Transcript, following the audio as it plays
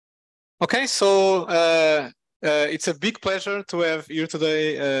Okay, so it's a big pleasure to have here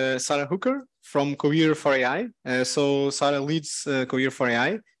today Sara Hooker from Cohere for AI. So Sara leads Cohere for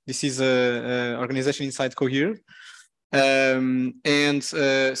AI. This is an organization inside Cohere. And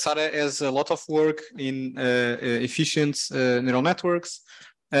Sara has a lot of work in efficient neural networks.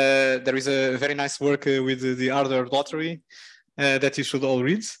 There is a very nice work with the Ardor lottery that you should all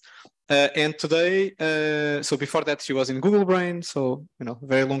read. And today, so before that, she was in Google Brain, so,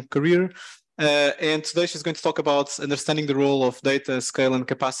 very long career. And today she's going to talk about understanding the role of data, scale, and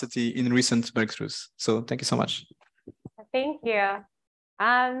capacity in recent breakthroughs. So thank you so much. Thank you.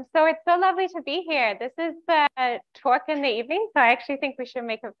 So it's so lovely to be here. This is the talk in the evening, so I actually think we should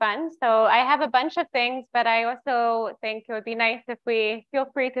make it fun. So I have a bunch of things, but I also think it would be nice if we feel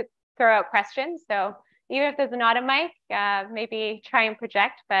free to throw out questions. So even if there's not a mic, maybe try and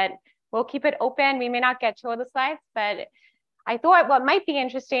project, but we'll keep it open. We may not get to all the slides, but I thought what might be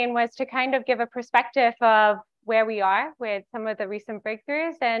interesting was to kind of give a perspective of where we are with some of the recent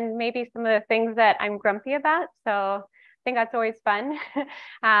breakthroughs and maybe some of the things that I'm grumpy about. So I think that's always fun.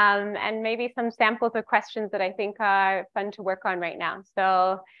 And maybe some samples of questions that I think are fun to work on right now.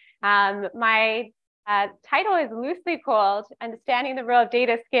 So my title is loosely called Understanding the Role of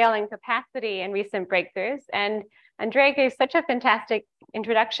Data, Scale, and Capacity in Recent Breakthroughs. And Andrea gave such a fantastic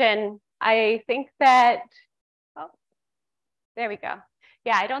introduction. I think that, oh, there we go.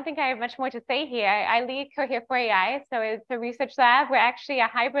 Yeah, I don't think I have much more to say here. I lead Cohere for AI, so it's a research lab. We're actually a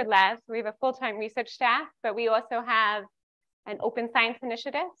hybrid lab, so we have a full-time research staff, but we also have an open science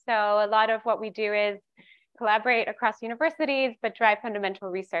initiative. So a lot of what we do is collaborate across universities, but drive fundamental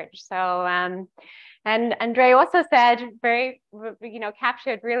research. So, and Andre also said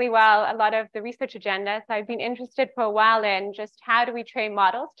captured really well a lot of the research agenda. So I've been interested for a while in just how do we train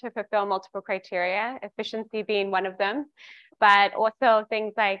models to fulfill multiple criteria, efficiency being one of them, but also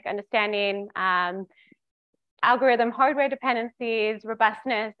things like understanding algorithm hardware dependencies,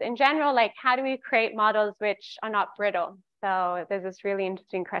 robustness, in general, like how do we create models which are not brittle? So there's this really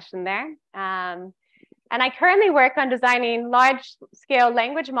interesting question there. And I currently work on designing large-scale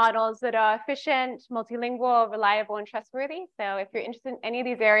language models that are efficient, multilingual, reliable, and trustworthy. So if you're interested in any of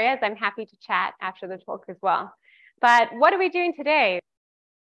these areas, I'm happy to chat after the talk as well. But what are we doing today?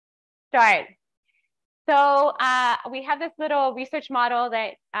 Start. So we have this little research model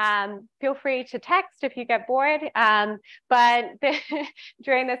that feel free to text if you get bored,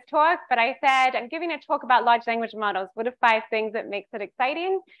 during this talk, but I said, I'm giving a talk about large language models. What are 5 things that makes it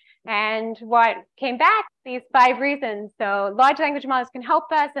exciting? And what came back, these 5 reasons. So large language models can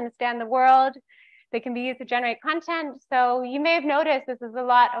help us understand the world. They can be used to generate content. So you may have noticed this is a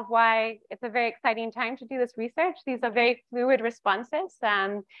lot of why it's a very exciting time to do this research. These are very fluid responses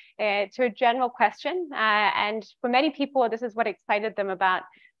to a general question. And for many people, this is what excited them about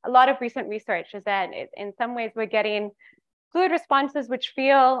a lot of recent research, is that in some ways we're getting fluid responses which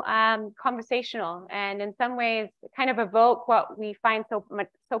feel conversational, and in some ways kind of evoke what we find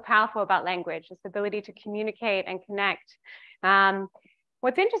so powerful about language, this ability to communicate and connect.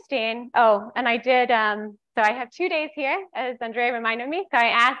 What's interesting, and I did, so I have 2 days here, as Andrea reminded me. So I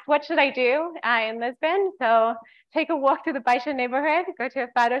asked, what should I do in Lisbon? So take a walk through the Baixa neighborhood, go to a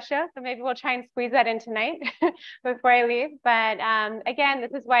photo show. So maybe we'll try and squeeze that in tonight before I leave. But again,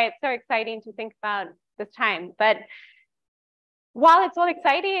 this is why it's so exciting to think about this time. But while it's all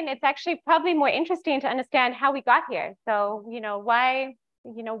exciting, it's actually probably more interesting to understand how we got here. So, why,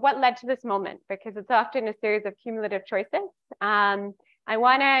 what led to this moment? Because it's often a series of cumulative choices. I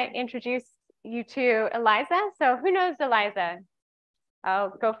want to introduce you to Eliza. So who knows Eliza?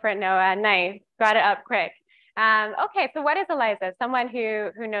 Oh, go for it, Noah. Nice. Got it up quick. Okay, so what is Eliza? Someone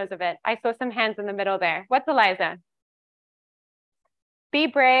who knows of it. I saw some hands in the middle there. What's Eliza? Be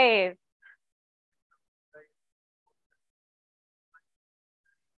brave.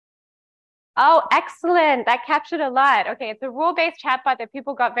 Oh, excellent. That captured a lot. Okay, it's a rule-based chatbot that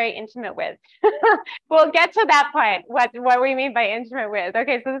people got very intimate with. We'll get to that part, what we mean by intimate with.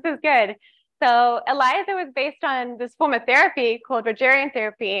 Okay, so this is good. So Eliza was based on this form of therapy called Rogerian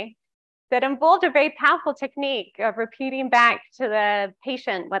therapy that involved a very powerful technique of repeating back to the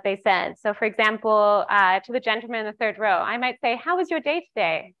patient what they said. So for example, to the gentleman in the 3rd row, I might say, how was your day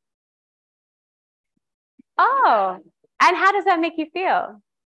today? Oh, and how does that make you feel?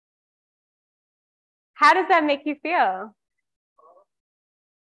 How does that make you feel?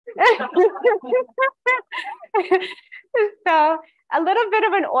 So a little bit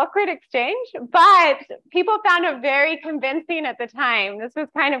of an awkward exchange, but people found it very convincing at the time. This was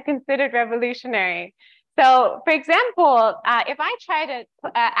kind of considered revolutionary. So for example, if I try to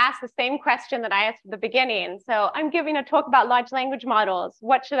ask the same question that I asked at the beginning, so I'm giving a talk about large language models,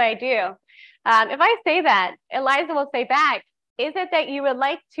 what should I do? If I say that, Eliza will say back, is it that you would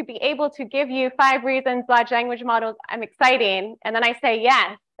like to be able to give you 5 reasons large language models are exciting? And then I say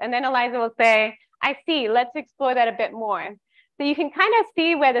yes. And then Eliza will say, I see, let's explore that a bit more. So you can kind of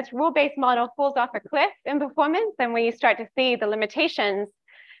see where this rule-based model falls off a cliff in performance and where you start to see the limitations.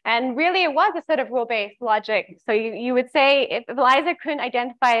 And really, it was a set of rule-based logic. So you would say, if Eliza couldn't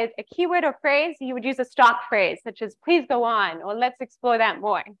identify a keyword or phrase, you would use a stock phrase, such as, please go on, or let's explore that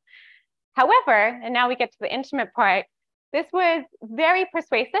more. However, and now we get to the intimate part, this was very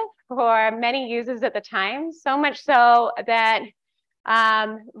persuasive for many users at the time, so much so that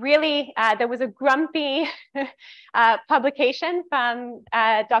really there was a grumpy publication from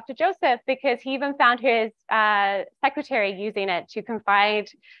Dr. Joseph, because he even found his secretary using it to confide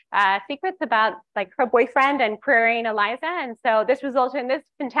secrets about like her boyfriend and querying Eliza. And so this resulted in this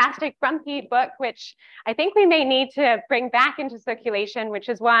fantastic grumpy book, which I think we may need to bring back into circulation, which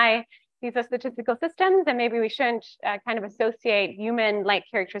is why these are statistical systems and maybe we shouldn't kind of associate human-like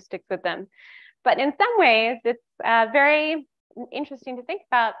characteristics with them. But in some ways, it's very interesting to think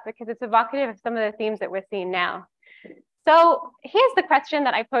about because it's evocative of some of the themes that we're seeing now. So here's the question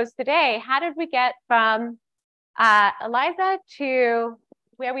that I posed today. How did we get from Eliza to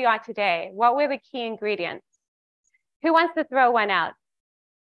where we are today? What were the key ingredients? Who wants to throw one out?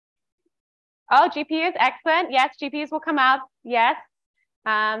 Oh, GPUs, excellent. Yes, GPUs will come up. Yes,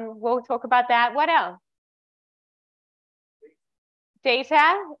 we'll talk about that. What else?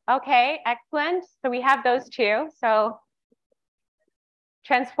 Data, okay, excellent. So we have those two. So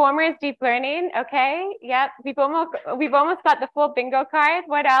transformers, deep learning, okay, yep. We've almost got the full bingo card.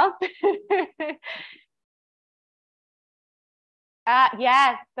 What else?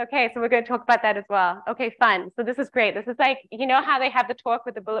 Yes, okay, so we're going to talk about that as well. Okay, fun. So this is great. This is like, you know how they have the talk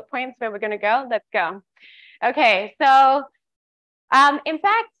with the bullet points where we're going to go? Let's go. Okay, so in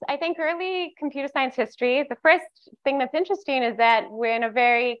fact, I think early computer science history, the first thing that's interesting is that we're in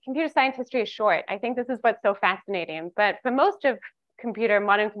a computer science history is short. I think this is what's so fascinating. But for most of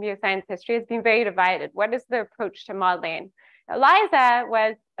modern computer science history has been very divided. What is the approach to modeling? Eliza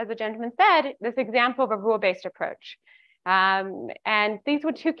was, as the gentleman said, this example of a rule-based approach. And these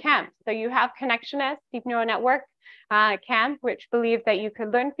were two camps. So you have connectionist, deep neural network camp, which believed that you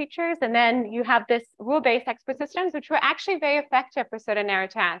could learn features. And then you have this rule-based expert systems, which were actually very effective for certain narrow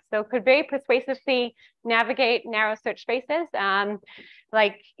tasks. So could very persuasively navigate narrow search spaces,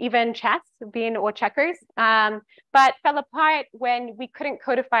 like even chess or checkers, but fell apart when we couldn't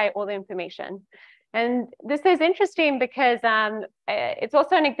codify all the information. And this is interesting because it's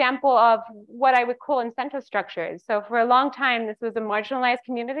also an example of what I would call incentive structures. So for a long time, this was a marginalized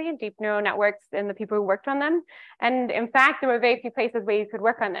community, deep neural networks and the people who worked on them. And in fact, there were very few places where you could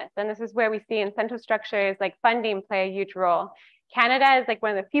work on this. And this is where we see incentive structures like funding play a huge role. Canada is like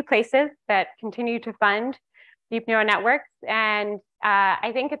one of the few places that continue to fund deep neural networks. And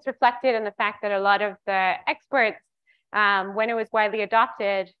I think it's reflected in the fact that a lot of the experts, when it was widely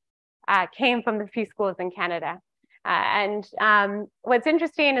adopted, came from the few schools in Canada. And what's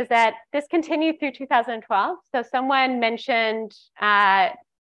interesting is that this continued through 2012. So someone mentioned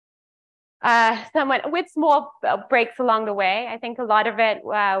someone with small breaks along the way. I think a lot of it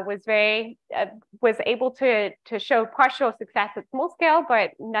was able to show partial success at small scale,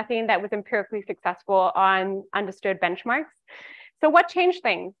 but nothing that was empirically successful on understood benchmarks. So what changed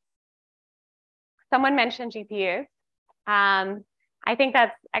things? Someone mentioned GPUs. I think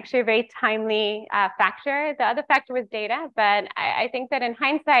that's actually a very timely factor. The other factor was data, but I think that in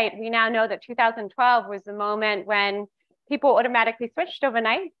hindsight, we now know that 2012 was the moment when people automatically switched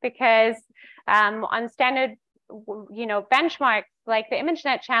overnight because on standard, benchmarks like the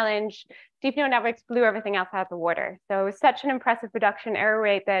ImageNet challenge, deep neural networks blew everything else out of the water. So it was such an impressive reduction error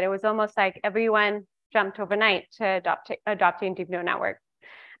rate that it was almost like everyone jumped overnight to adopting deep neural networks.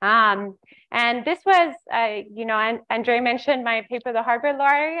 And this was, Andre mentioned my paper, The Hardware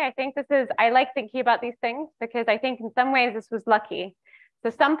Lottery. I think I like thinking about these things because I think in some ways this was lucky. So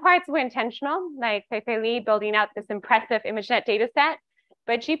some parts were intentional, like Fei-Fei Li building out this impressive ImageNet data set,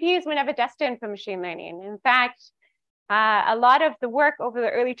 but GPUs were never destined for machine learning. In fact, a lot of the work over the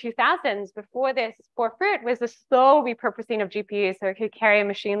early 2000s before this bore fruit was the slow repurposing of GPUs so it could carry a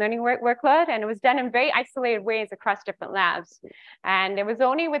machine learning workload. And it was done in very isolated ways across different labs. And it was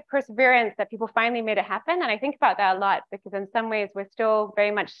only with perseverance that people finally made it happen. And I think about that a lot because in some ways we're still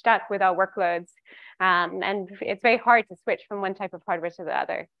very much stuck with our workloads. And it's very hard to switch from one type of hardware to the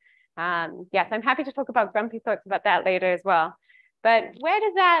other. Yes, I'm happy to talk about grumpy thoughts about that later as well. But where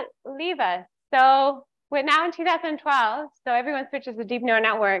does that leave us? So we're now in 2012, so everyone switches to deep neural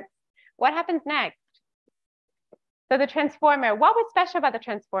networks. What happens next? So the transformer, what was special about the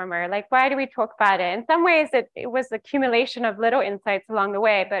transformer? Like, why do we talk about it? In some ways, it was the accumulation of little insights along the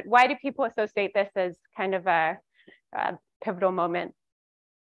way, but why do people associate this as kind of a pivotal moment?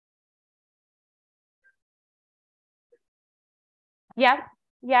 Yep,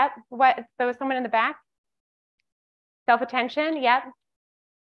 yep. What? There was someone in the back? Self-attention, yep.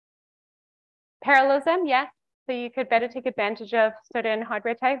 Parallelism, yes. So you could better take advantage of certain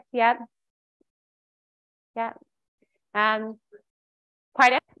hardware types, yep. Yep. Pardon?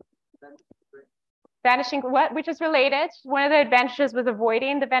 Vanishing, what? Which is related. One of the advantages was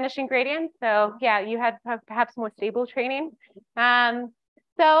avoiding the vanishing gradient. So yeah, you had perhaps more stable training.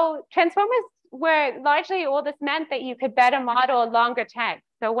 So transformers were largely, all this meant that you could better model longer text.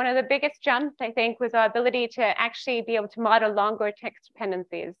 So one of the biggest jumps, I think, was our ability to actually be able to model longer text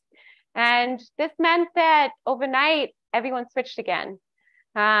dependencies. And this meant that overnight, everyone switched again.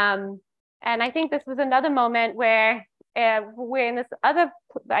 And I think this was another moment where we're in this other,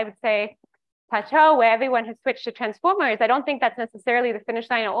 I would say, plateau where everyone has switched to transformers. I don't think that's necessarily the finish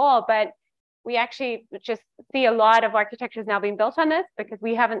line at all, but we actually just see a lot of architectures now being built on this because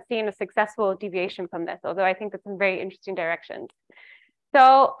we haven't seen a successful deviation from this, although I think that's some very interesting directions.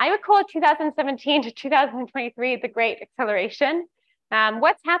 So I would call 2017 to 2023 the great acceleration.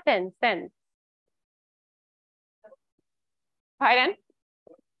 What's happened since? Pardon?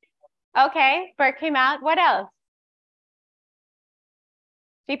 Okay, BERT came out. What else?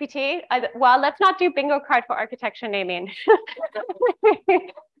 GPT? Well, let's not do bingo card for architecture naming.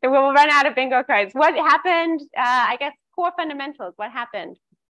 We'll run out of bingo cards. What happened? I guess core fundamentals. What happened?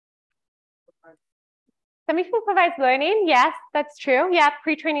 Semi-supervised learning. Yes, that's true. Yeah,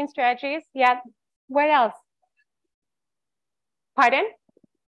 pre-training strategies. Yeah. What else? Pardon?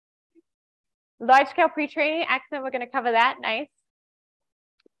 Large-scale pre-training. Excellent. We're going to cover that. Nice.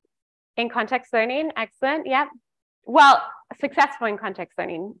 In context learning. Excellent. Yeah. Well, successful in context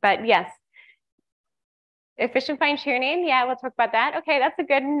learning, but yes. Efficient fine tuning. Yeah, we'll talk about that. Okay, that's a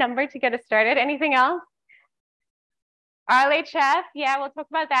good number to get us started. Anything else? RLHF. Yeah, we'll talk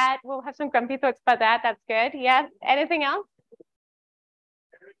about that. We'll have some grumpy thoughts about that. That's good. Yeah. Anything else?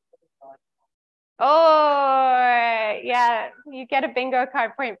 Oh, yeah. You get a bingo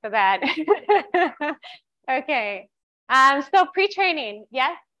card point for that. Okay. So pre-training.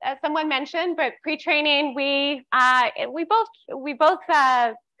 Yes. As someone mentioned, but pre-training, we both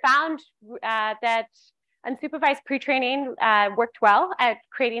found that unsupervised pre-training worked well at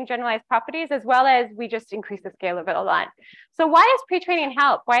creating generalized properties, as well as we just increased the scale of it a lot. So why does pre-training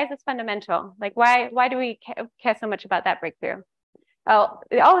help? Why is this fundamental? Like why do we care so much about that breakthrough? Oh,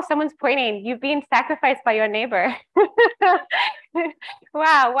 someone's pointing. You've been sacrificed by your neighbor.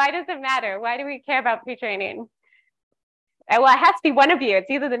 Wow, why does it matter? Why do we care about pre-training? Well, it has to be one of you. It's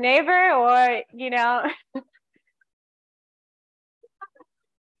either the neighbor or, you know.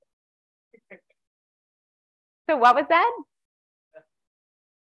 So what was that?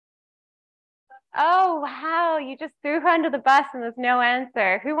 Oh, wow. You just threw her under the bus and there's no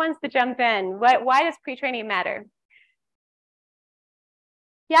answer. Who wants to jump in? Why does pre-training matter?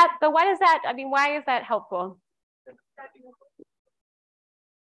 Yeah, but why does that, I mean, why is that helpful?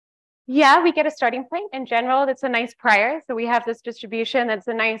 Yeah, we get a starting point. In general, that's a nice prior. So we have this distribution that's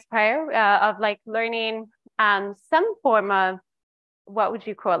a nice prior of like learning some form of, what would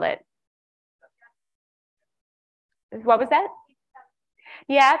you call it? What was that?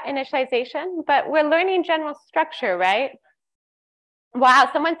 Yeah, initialization, but we're learning general structure, right? Wow,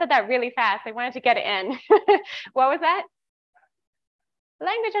 someone said that really fast. I wanted to get it in. What was that?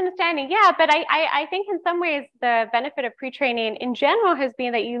 Language understanding, yeah, but I think in some ways the benefit of pre-training in general has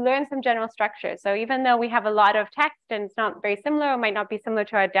been that you learn some general structure. So even though we have a lot of text and it's not very similar, or might not be similar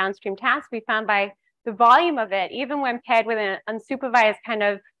to our downstream tasks, we found by the volume of it, even when paired with an unsupervised kind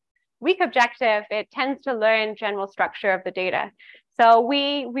of weak objective, it tends to learn general structure of the data. So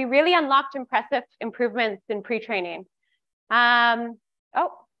we really unlocked impressive improvements in pre-training. Oh,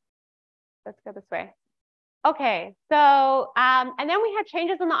 let's go this way. Okay, so, and then we had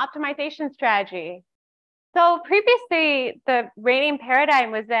changes in the optimization strategy. So previously, the rating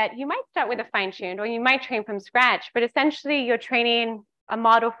paradigm was that you might start with a fine-tuned or you might train from scratch, but essentially you're training a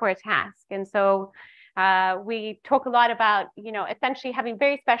model for a task. And so we talk a lot about, you know, essentially having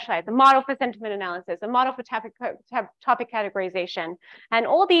very specialized, a model for sentiment analysis, a model for topic categorization, and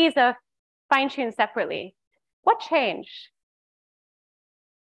all these are fine-tuned separately. What changed?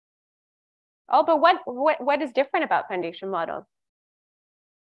 Oh, but what is different about foundation models?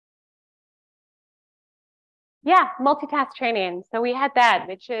 Yeah, multitask training. So we had that,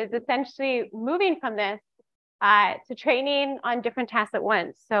 which is essentially moving from this to training on different tasks at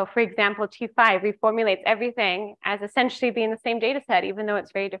once. So for example, T5 reformulates everything as essentially being the same data set, even though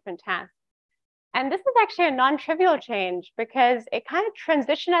it's very different tasks. And this is actually a non-trivial change because it kind of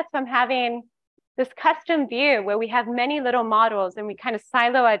transitioned us from having this custom view where we have many little models and we kind of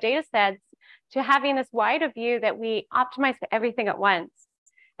silo our data sets to having this wider view that we optimize for everything at once.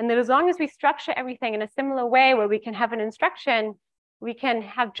 And that as long as we structure everything in a similar way where we can have an instruction, we can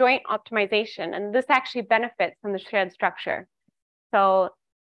have joint optimization. And this actually benefits from the shared structure. So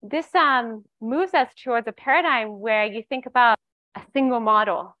this moves us towards a paradigm where you think about a single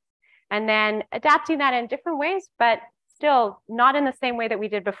model and then adapting that in different ways, but still not in the same way that we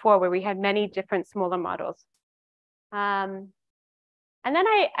did before, where we had many different smaller models. And then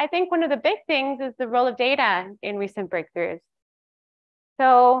I think one of the big things is the role of data in recent breakthroughs.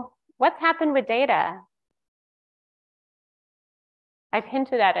 So what's happened with data? I've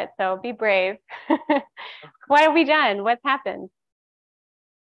hinted at it, so be brave. What have we done? What's happened?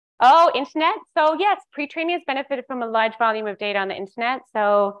 Oh, internet. So yes, pre-training has benefited from a large volume of data on the internet.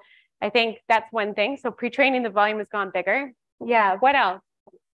 So I think that's one thing. So pre-training, the volume has gone bigger. Yeah, what else?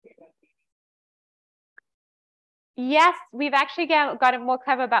 Yes, we've actually gotten more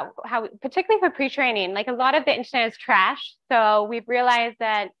clever about how, particularly for pre-training, like a lot of the internet is trash. So we've realized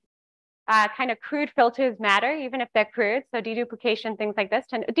that kind of crude filters matter, even if they're crude. So deduplication, things like this.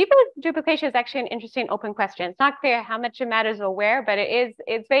 Deduplication is actually an interesting open question. It's not clear how much it matters or where, but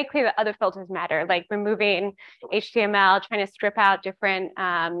it's very clear that other filters matter, like removing HTML, trying to strip out different,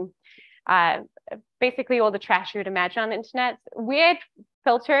 basically all the trash you would imagine on the internet. Weird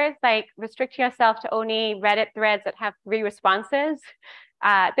filters, like restricting yourself to only Reddit threads that have 3 responses.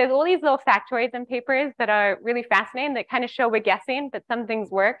 There's all these little factoids in papers that are really fascinating that kind of show we're guessing, but some things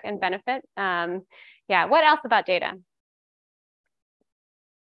work and benefit. Yeah, what else about data?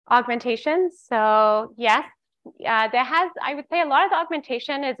 Augmentation. So yes, there has, I would say a lot of the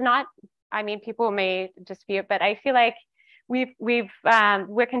augmentation is not, I mean, people may dispute, but I feel like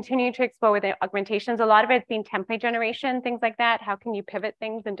we're continuing to explore with the augmentations. A lot of it's been template generation, things like that. How can you pivot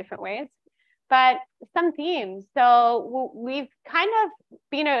things in different ways? But some themes. So we've kind of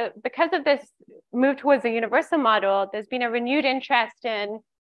been because of this move towards a universal model, there's been a renewed interest in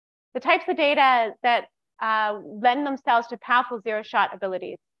the types of data that lend themselves to powerful zero-shot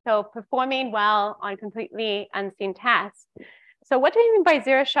abilities. So performing well on completely unseen tasks. So what do we mean by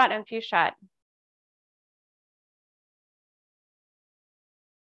zero-shot and few-shot?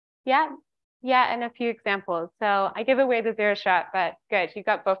 Yeah, yeah, and a few examples. So I give away the zero shot, but good, you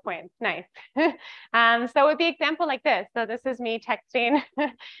got both points. Nice. So it would be an example like this. So this is me texting. So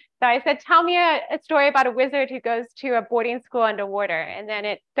I said, tell me a story about a wizard who goes to a boarding school underwater. And then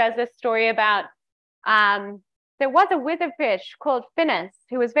it does this story about there was a wizardfish called Phineas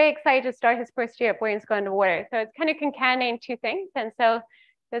who was very excited to start his first year at boarding school underwater. So it's kind of concatenating 2 things. And so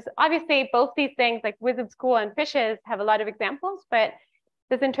there's obviously both these things like wizard school and fishes have a lot of examples, but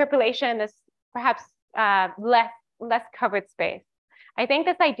this interpolation, this perhaps less covered space. I think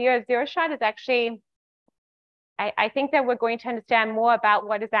this idea of zero shot is actually, I think that we're going to understand more about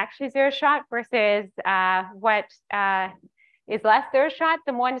what is actually zero shot versus what is less zero shot,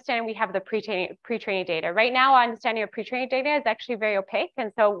 the more understanding we have of the pre-training data. Right now, our understanding of pre-training data is actually very opaque.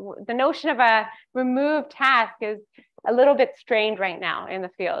 And so the notion of a removed task is a little bit strained right now in the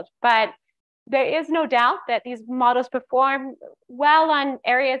field. But there is no doubt that these models perform well on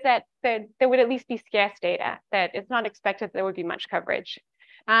areas that there would at least be scarce data, that it's not expected there would be much coverage.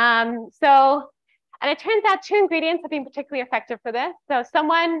 And it turns out 2 ingredients have been particularly effective for this. So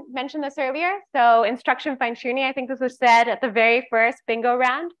someone mentioned this earlier. So instruction fine-tuning, I think this was said at the very first bingo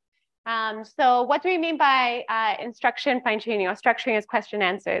round. So what do we mean by instruction fine-tuning or structuring as question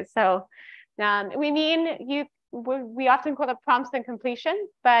answers? So we mean we often call it prompts and completion,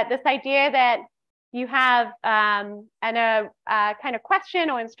 but this idea that you have a kind of question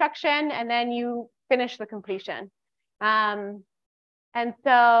or instruction, and then you finish the completion. And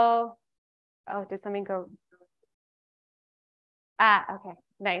so, oh, did something go? Okay,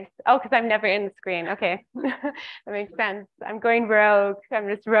 nice. Oh, because I'm never in the screen. Okay, that makes sense. I'm going rogue. I'm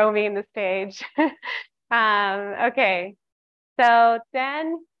just roaming the stage. Okay, so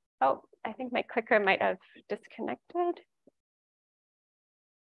then, oh, I think my clicker might have disconnected.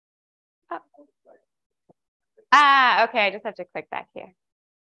 Oh. Okay, I just have to click back here.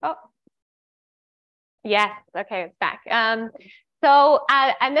 Oh, yes, okay, it's back. And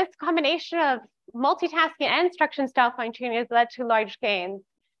this combination of multitasking and instruction style fine-tuning has led to large gains.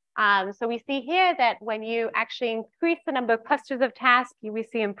 So we see here that when you actually increase the number of clusters of tasks, we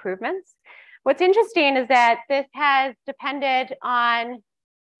see improvements. What's interesting is that this has depended on,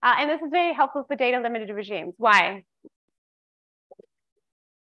 and this is very helpful for data limited regimes. Why?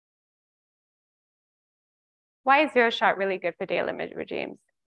 Why is zero shot really good for data limited regimes?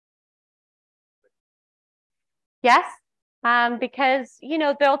 Yes, because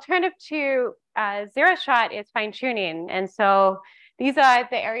the alternative to zero shot is fine tuning, and so these are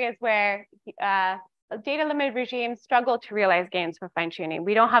the areas where data limited regimes struggle to realize gains for fine tuning.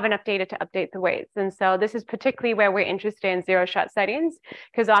 We don't have enough data to update the weights, and so this is particularly where we're interested in zero shot settings,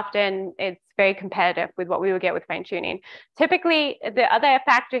 because often it's very competitive with what we would get with fine tuning. Typically, the other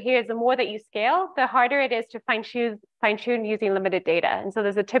factor here is the more that you scale, the harder it is to fine tune using limited data, and so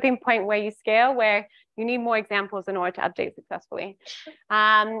there's a tipping point where you scale where you need more examples in order to update successfully.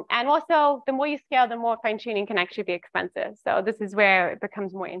 And also, the more you scale, the more fine tuning can actually be expensive. So this is where it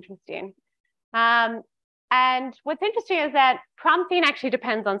becomes more interesting. And what's interesting is that prompting actually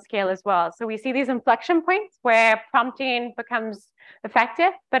depends on scale as well. So we see these inflection points where prompting becomes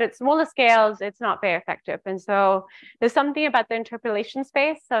effective, but at smaller scales, it's not very effective. And so there's something about the interpolation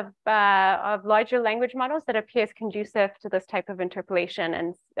space of larger language models that appears conducive to this type of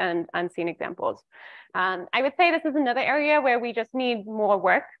interpolation and unseen examples. I would say this is another area where we just need more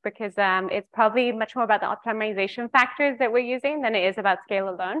work, because it's probably much more about the optimization factors that we're using than it is about scale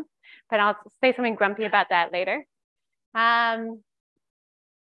alone. But I'll say something grumpy about that later. And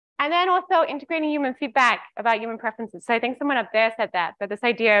then also integrating human feedback about human preferences. So I think someone up there said that, but this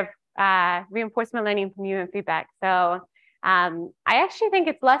idea of reinforcement learning from human feedback. So I actually think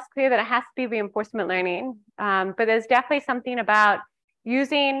it's less clear that it has to be reinforcement learning, but there's definitely something about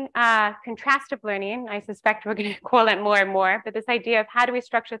using contrastive learning. I suspect we're going to call it more and more, but this idea of how do we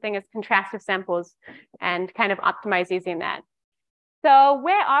structure things as contrastive samples and kind of optimize using that. So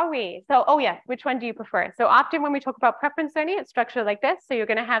where are we? So, oh yeah, which one do you prefer? So often when we talk about preference learning, it's structured like this. So you're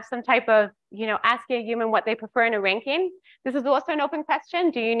going to have some type of, asking a human what they prefer in a ranking. This is also an open question.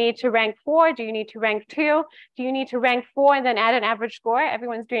 Do you need to rank 4? Do you need to rank 2? Do you need to rank 4 and then add an average score?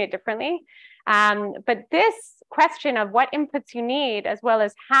 Everyone's doing it differently. But this question of what inputs you need, as well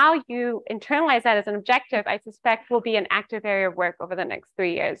as how you internalize that as an objective, I suspect will be an active area of work over the next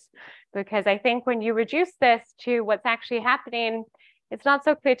 3 years. Because I think when you reduce this to what's actually happening, it's not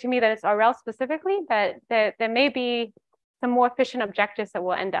so clear to me that it's RL specifically, but there may be some more efficient objectives that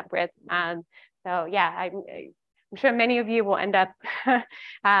we'll end up with. So yeah, I'm sure many of you will end up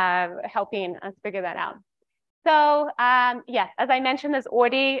helping us figure that out. So yes, as I mentioned, there's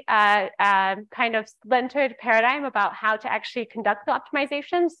already kind of splintered paradigm about how to actually conduct the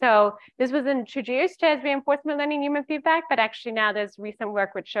optimization. So this was introduced as reinforcement learning human feedback, but actually now there's recent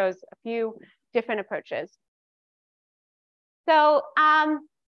work which shows a few different approaches. So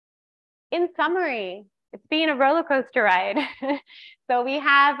in summary, it's been a roller coaster ride. So we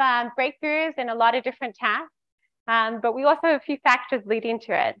have breakthroughs in a lot of different tasks, but we also have a few factors leading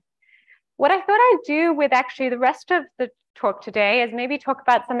to it. What I thought I'd do with actually the rest of the talk today is maybe talk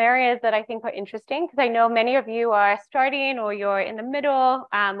about some areas that I think are interesting, because I know many of you are starting, or you're in the middle,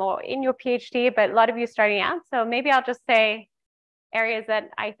 or in your PhD, but a lot of you are starting out. So maybe I'll just say areas that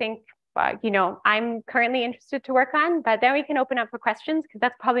I think I'm currently interested to work on, but then we can open up for questions, because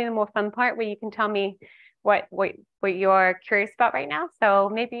that's probably the more fun part, where you can tell me what you're curious about right now.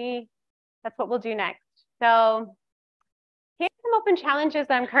 So maybe that's what we'll do next. So here's some open challenges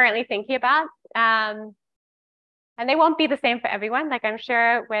that I'm currently thinking about. And they won't be the same for everyone. Like, I'm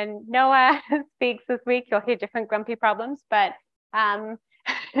sure when Noah speaks this week, you'll hear different grumpy problems, but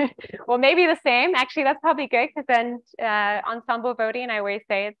well, maybe the same. Actually, that's probably good, because then ensemble voting, I always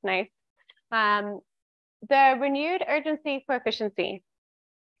say it's nice. The renewed urgency for efficiency.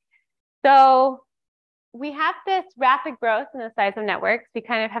 So we have this rapid growth in the size of networks. We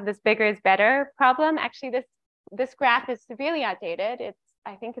kind of have this bigger is better problem. Actually, this graph is severely outdated.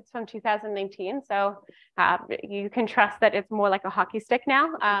 I think it's from 2019. So you can trust that it's more like a hockey stick now.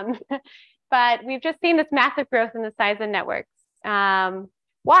 But we've just seen this massive growth in the size of networks.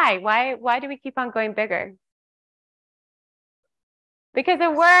 Why do we keep on going bigger? Because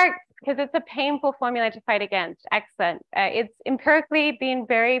it works, because it's a painful formula to fight against. Excellent. It's empirically been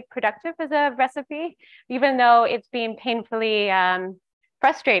very productive as a recipe, even though it's been painfully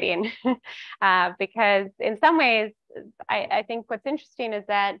frustrating. Because in some ways, I think what's interesting is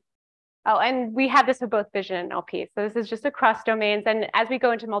that, and we have this for both vision and LP. So this is just across domains. And as we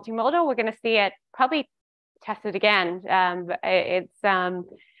go into multimodal, we're going to see it probably tested again.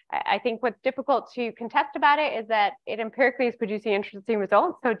 I think what's difficult to contest about it is that it empirically is producing interesting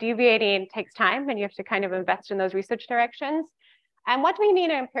results. So deviating takes time, and you have to kind of invest in those research directions. And what do we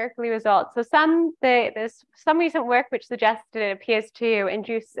mean empirically results? So there's some recent work which suggests that it appears to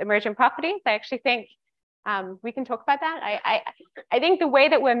induce emergent properties. I actually think we can talk about that. I think the way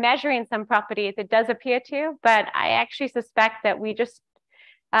that we're measuring some properties, it does appear to, but I actually suspect that we just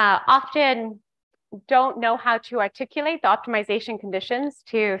often don't know how to articulate the optimization conditions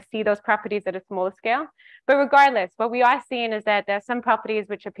to see those properties at a smaller scale. But regardless, what we are seeing is that there are some properties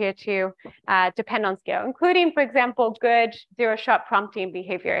which appear to depend on scale, including, for example, good zero-shot prompting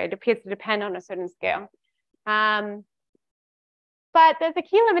behavior. It appears to depend on a certain scale. But there's a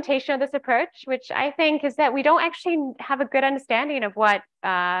key limitation of this approach, which I think is that we don't actually have a good understanding of what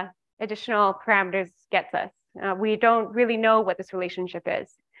additional parameters gets us. We don't really know what this relationship is.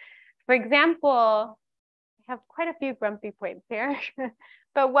 For example, I have quite a few grumpy points here,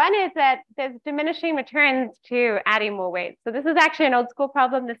 but one is that there's diminishing returns to adding more weights. So this is actually an old school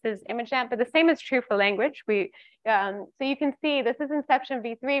problem. This is ImageNet, but the same is true for language. So you can see this is inception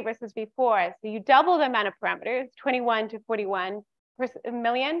v3 versus v4. So you double the amount of parameters, 21 to 41 per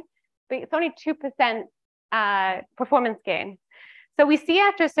million, but it's only 2% performance gain. So we see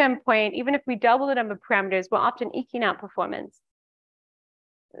after a certain point, even if we double the number of parameters, we're often eking out performance.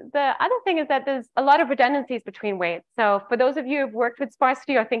 The other thing is that there's a lot of redundancies between weights. So for those of you who've worked with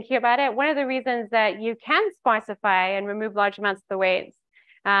sparsity or thinking about it, one of the reasons that you can sparsify and remove large amounts of the weights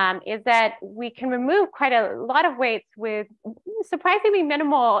is that we can remove quite a lot of weights with surprisingly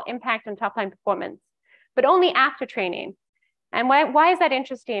minimal impact on top line performance, but only after training. And why is that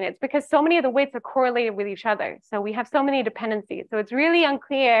interesting? It's because so many of the weights are correlated with each other. So we have so many dependencies. So it's really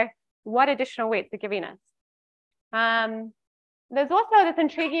unclear what additional weights they're giving us. There's also this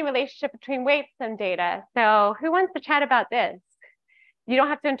intriguing relationship between weights and data. So who wants to chat about this? You don't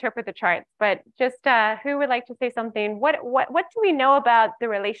have to interpret the charts, but just who would like to say something? What do we know about the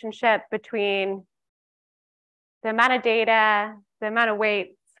relationship between the amount of data, the amount of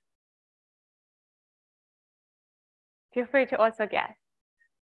weights? Feel free to also guess.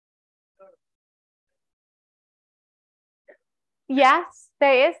 Yes,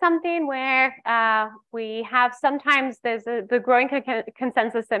 there is something where we have sometimes there's the growing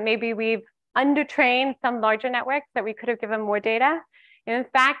consensus that maybe we've undertrained some larger networks that we could have given more data. And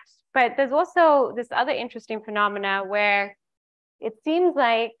in fact, but there's also this other interesting phenomena where it seems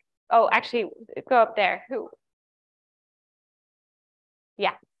like, oh, actually, go up there. Who?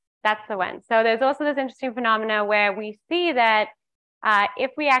 Yeah, that's the one. So there's also this interesting phenomena where we see that if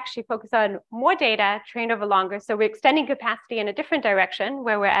we actually focus on more data trained over longer, so we're extending capacity in a different direction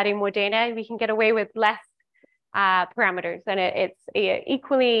where we're adding more data, we can get away with less parameters, and it's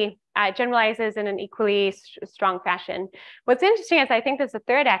equally generalizes in an equally strong fashion. What's interesting is I think there's a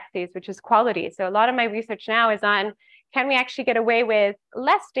third axis, which is quality. So a lot of my research now is on, can we actually get away with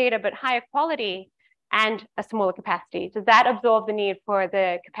less data but higher quality and a smaller capacity? Does that absorb the need for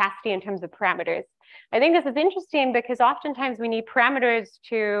the capacity in terms of parameters? I think this is interesting because oftentimes we need parameters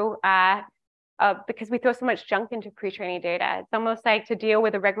to, because we throw so much junk into pre-training data. It's almost like to deal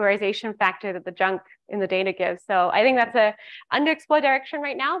with the regularization factor that the junk in the data gives. So I think that's a underexplored direction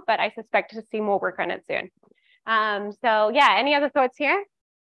right now, but I suspect to see more work on it soon. So yeah, any other thoughts here?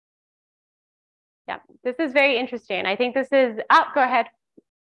 Yeah, this is very interesting. I think this is, go ahead.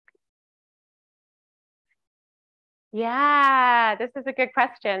 Yeah, this is a good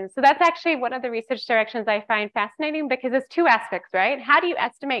question. So that's actually one of the research directions I find fascinating because there's two aspects, right? How do you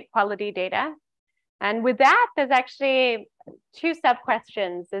estimate quality data? And with that, there's actually two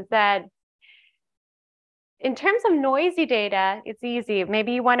sub-questions, is that in terms of noisy data, it's easy.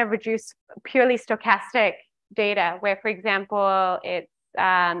 Maybe you want to reduce purely stochastic data where, for example, it's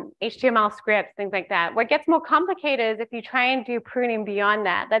HTML scripts, things like that. What gets more complicated is if you try and do pruning beyond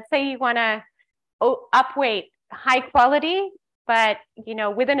that. Let's say you want to upweight high quality, but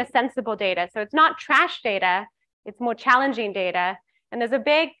within a sensible data. So it's not trash data, it's more challenging data. And there's a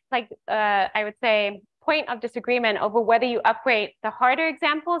big, I would say, point of disagreement over whether you upweight the harder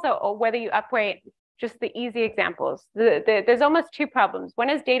examples or whether you upweight just the easy examples. There's almost two problems. One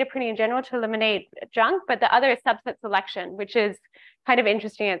is data pruning in general to eliminate junk, but the other is subset selection, which is kind of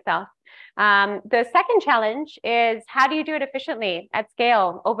interesting in itself. The second challenge is how do you do it efficiently at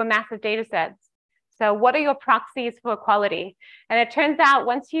scale over massive data sets? So what are your proxies for quality? And it turns out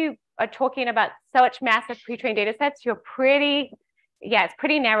once you are talking about such massive pre-trained data sets, it's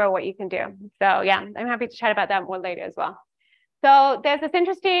pretty narrow what you can do. So yeah, I'm happy to chat about that more later as well. So there's this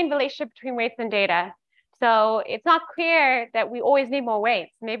interesting relationship between weights and data. So it's not clear that we always need more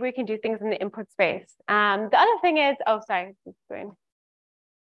weights. Maybe we can do things in the input space. The other thing is,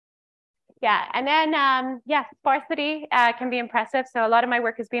 Yeah, and then yeah, sparsity can be impressive. So a lot of my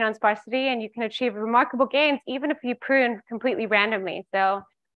work has been on sparsity, and you can achieve remarkable gains even if you prune completely randomly. So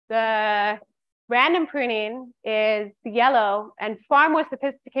the random pruning is the yellow, and far more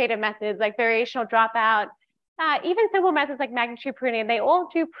sophisticated methods like variational dropout, even simple methods like magnitude pruning, they all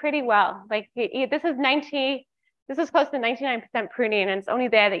do pretty well. Like this is close to 99% pruning, and it's only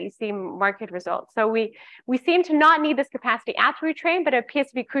there that you see marked results. So we seem to not need this capacity after we train, but it appears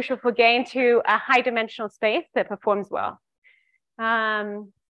to be crucial for getting to a high dimensional space that performs well.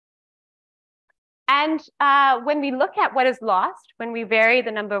 And when we look at what is lost, when we vary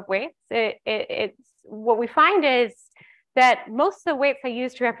the number of weights, it's what we find is that most of the weights are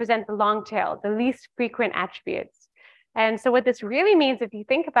used to represent the long tail, the least frequent attributes. And so what this really means, if you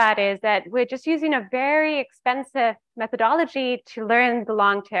think about it, is that we're just using a very expensive methodology to learn the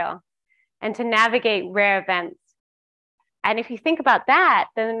long tail and to navigate rare events. And if you think about that,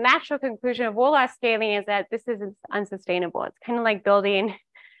 then the natural conclusion of all our scaling is that this is unsustainable. It's kind of like building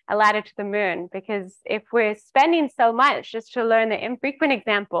a ladder to the moon, because if we're spending so much just to learn the infrequent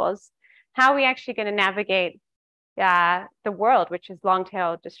examples, how are we actually going to navigate the world, which is long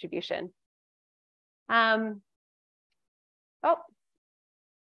tail distribution? And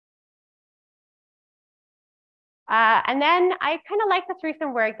then I kind of like this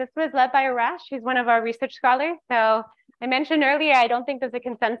recent work. This was led by Arash. She's one of our research scholars. So I mentioned earlier, I don't think there's a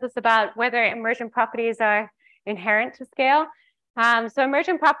consensus about whether emergent properties are inherent to scale. So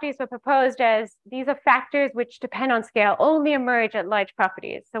emergent properties were proposed as these are factors which depend on scale, only emerge at large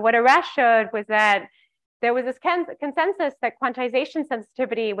properties. So what Arash showed was that there was this consensus that quantization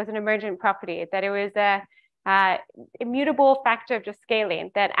sensitivity was an emergent property, that it was a immutable factor of just scaling,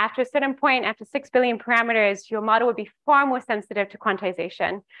 that after a certain point, after 6 billion parameters, your model would be far more sensitive to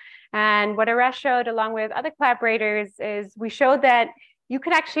quantization. And what Arash showed, along with other collaborators, is we showed that you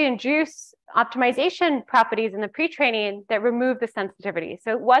could actually induce optimization properties in the pre-training that remove the sensitivity.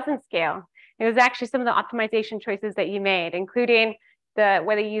 So it wasn't scale. It was actually some of the optimization choices that you made, including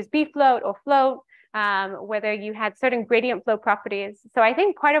whether you use B-float or float, whether you had certain gradient flow properties. So I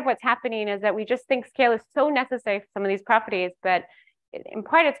think part of what's happening is that we just think scale is so necessary for some of these properties, but in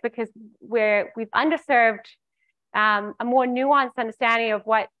part it's because we've underserved a more nuanced understanding of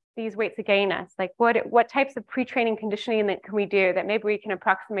what these weights are getting us. Like what types of pre-training conditioning that can we do that maybe we can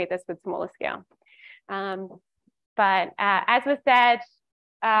approximate this with smaller scale. But as was said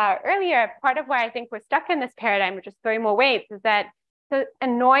earlier, part of why I think we're stuck in this paradigm of just throwing more weights is that the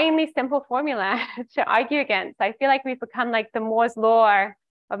annoyingly simple formula to argue against. I feel like we've become like the Moore's law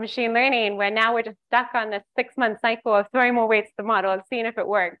of machine learning, where now we're just stuck on this 6-month cycle of throwing more weights to the model and seeing if it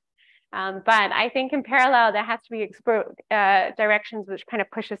works. But I think in parallel, there has to be directions which kind of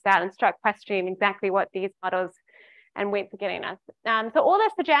push us out and start questioning exactly what these models and weights are getting us. So all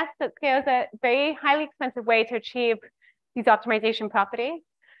this suggests that scale is a very highly expensive way to achieve these optimization properties.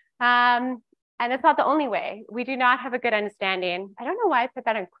 And it's not the only way. We do not have a good understanding. I don't know why I put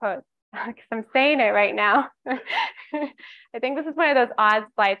that in quotes, because I'm saying it right now. I think this is one of those odd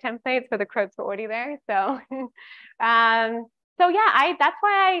slide templates where the quotes were already there. So, so yeah, that's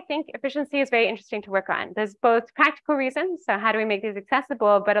why I think efficiency is very interesting to work on. There's both practical reasons, so how do we make these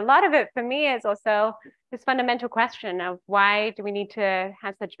accessible? But a lot of it for me is also this fundamental question of why do we need to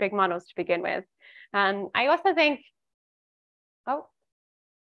have such big models to begin with? I also think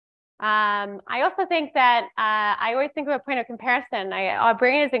that I always think of a point of comparison. Our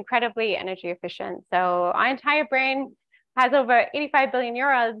brain is incredibly energy efficient. So our entire brain has over 85 billion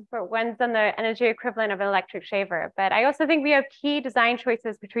euros for one's on the energy equivalent of an electric shaver. But I also think we have key design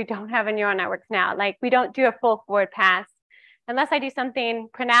choices which we don't have in neural networks now. Like we don't do a full forward pass. Unless I do something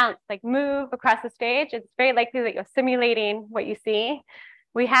pronounced, like move across the stage, it's very likely that you're simulating what you see.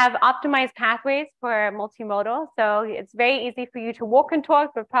 We have optimized pathways for multimodal. So it's very easy for you to walk and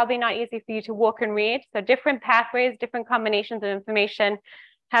talk, but probably not easy for you to walk and read. So different pathways, different combinations of information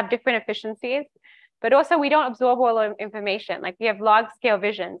have different efficiencies. But also we don't absorb all the information. Like we have log scale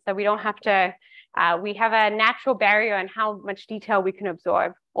vision. So we don't have to, we have a natural barrier on how much detail we can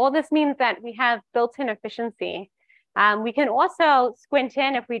absorb. All this means that we have built-in efficiency. We can also squint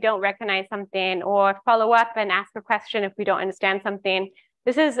in if we don't recognize something, or follow up and ask a question if we don't understand something.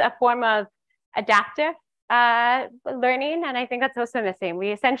 This is a form of adaptive learning, and I think that's also missing.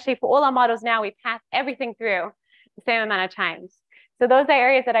 We essentially, for all our models now, we pass everything through the same amount of times. So those are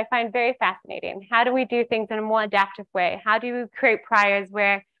areas that I find very fascinating. How do we do things in a more adaptive way? How do we create priors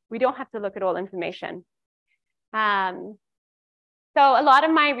where we don't have to look at all information? So a lot of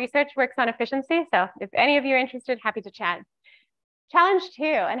my research works on efficiency. So if any of you are interested, happy to chat. Challenge 2,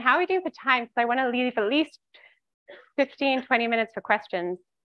 and how are we doing for time? So I want to leave at least 15, 20 minutes for questions.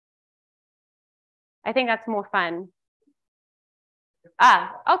 I think that's more fun.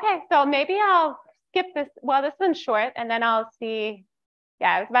 Okay, so maybe I'll skip this. Well, this one's short, and then I'll see.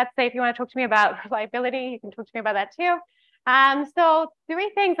 Yeah, I was about to say, if you want to talk to me about reliability, you can talk to me about that too. So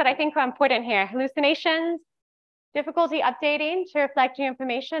 3 things that I think are important here: hallucinations, difficulty updating to reflect new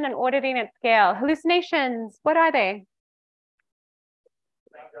information, and auditing at scale. Hallucinations, what are they?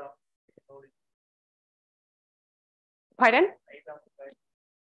 Pardon?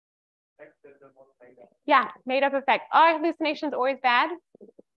 Yeah, made up effect. Are hallucinations always bad?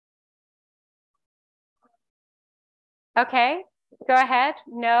 Okay, go ahead.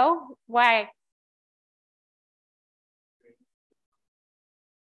 No, why?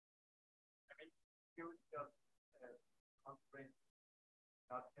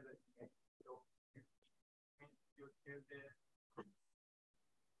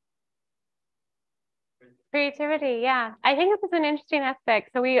 Creativity, yeah. I think this is an interesting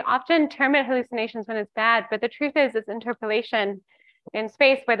aspect. So we often term it hallucinations when it's bad, but the truth is it's interpolation in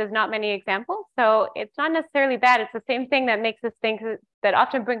space where there's not many examples. So it's not necessarily bad. It's the same thing that makes us think, that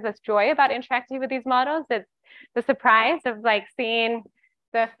often brings us joy about interacting with these models. It's the surprise of like seeing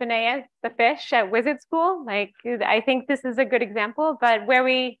the Phineas, the fish at wizard school. Like, I think this is a good example, but where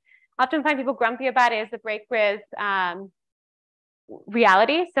we often find people grumpy about it is the break with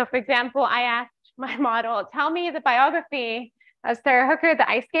reality. So for example, I asked my model, tell me the biography of Sara Hooker, the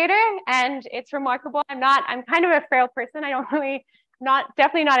ice skater, and it's remarkable. I'm kind of a frail person. I don't really,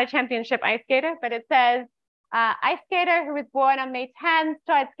 definitely not a championship ice skater, but it says, ice skater who was born on May 10th,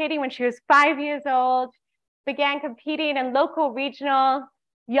 started skating when she was 5 years old, began competing in local, regional,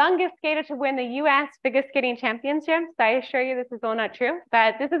 youngest skater to win the US figure skating championships. I assure you this is all not true,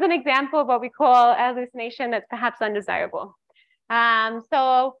 but this is an example of what we call a hallucination that's perhaps undesirable.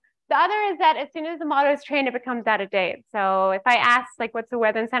 So the other is that as soon as the model is trained, it becomes out of date. So if I ask, like, what's the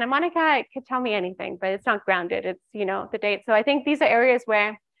weather in Santa Monica, it could tell me anything, but it's not grounded. It's, the date. So I think these are areas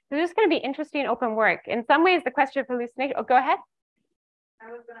where there's just going to be interesting open work. In some ways, the question of hallucination, go ahead.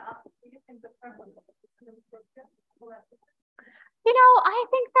 I was going to ask, do you think the I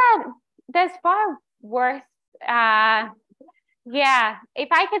think that there's far worse. Yeah, if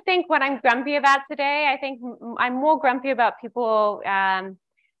I could think what I'm grumpy about today, I think I'm more grumpy about people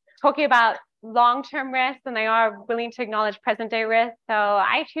talking about long-term risks than they are willing to acknowledge present-day risks. So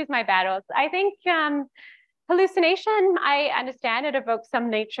I choose my battles. I think hallucination, I understand it evokes some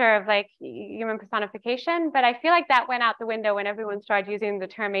nature of like human personification, but I feel like that went out the window when everyone started using the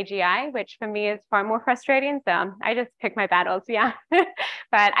term AGI, which for me is far more frustrating. So I just pick my battles, yeah.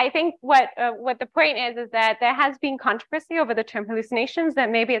 But I think what the point is that there has been controversy over the term hallucinations, that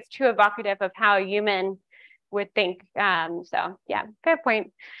maybe it's too evocative of how a human would think. So yeah, fair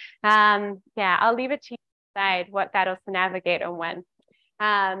point. Yeah, I'll leave it to you to decide what battles to navigate and when.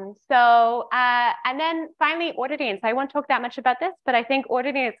 And then finally, auditing. So I won't talk that much about this, but I think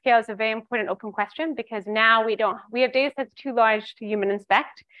auditing at scale is a very important open question, because now we have data sets too large to human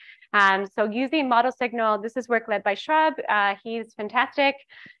inspect. So using model signal, this is work led by Shrub. He's fantastic.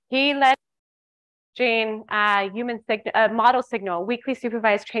 He led model signal, weakly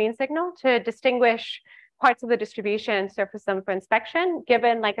supervised training signal, to distinguish parts of the distribution and surface them for inspection,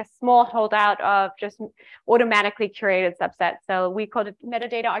 given like a small holdout of just automatically curated subsets. So we called it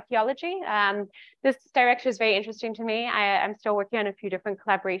metadata archaeology. This direction is very interesting to me. I'm still working on a few different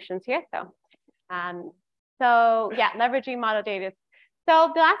collaborations here. So yeah, leveraging model data.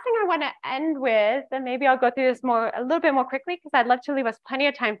 So the last thing I want to end with, and maybe I'll go through this a little bit more quickly, because I'd love to leave us plenty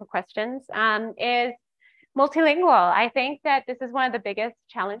of time for questions, is multilingual. I think that this is one of the biggest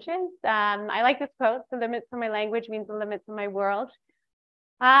challenges. I like this quote: the limits of my language means the limits of my world.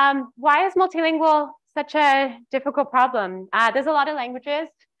 Why is multilingual such a difficult problem? There's a lot of languages,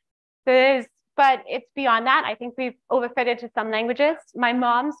 but it's beyond that. I think we've overfed it to some languages. My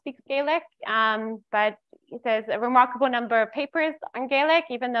mom speaks Gaelic, but there's a remarkable number of papers on Gaelic,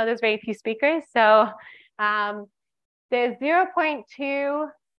 even though there's very few speakers. So there's 0.2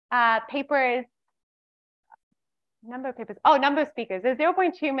 papers. Number of speakers. There's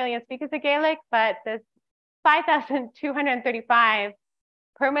 0.2 million speakers of Gaelic, but there's 5,235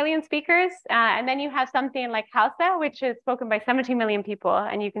 per million speakers. And then you have something like Hausa, which is spoken by 17 million people,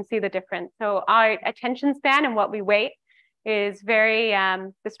 and you can see the difference. So our attention span and what we weight is very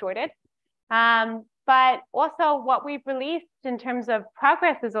distorted. But also what we've released in terms of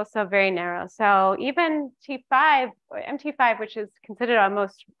progress is also very narrow. So even T5 or MT5, which is considered our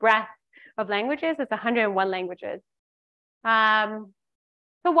most breadth of languages, is 101 languages.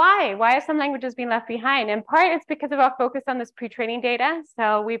 So why are some languages being left behind? In part, it's because of our focus on this pre-training data.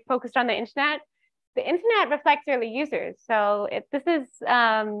 So we've focused on the internet. the internet reflects early users. So this is,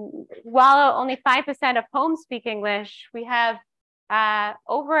 while only 5% of homes speak English, we have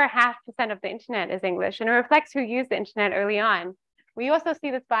over 0.5% of the internet is English, and it reflects who used the internet early on. We also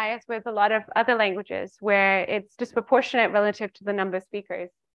see this bias with a lot of other languages where it's disproportionate relative to the number of speakers.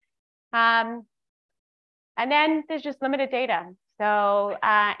 And then there's just limited data. So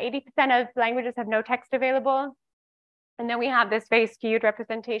 80% of languages have no text available. And then we have this very skewed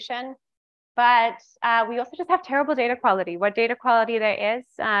representation. But we also just have terrible data quality. What data quality there is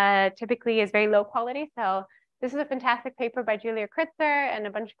typically is very low quality. So this is a fantastic paper by Julia Kritzer and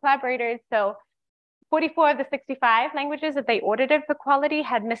a bunch of collaborators. So 44 of the 65 languages that they audited for quality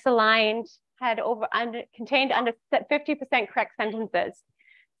had misaligned, contained under 50% correct sentences.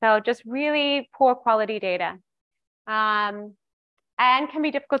 So just really poor quality data. And can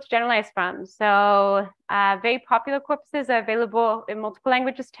be difficult to generalize from. So very popular corpuses are available in multiple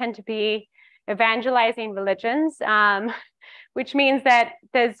languages tend to be evangelizing religions, which means that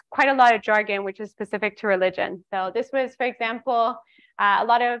there's quite a lot of jargon which is specific to religion. So this was, for example, a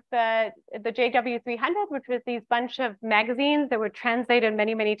lot of the JW300, which was these bunch of magazines that were translated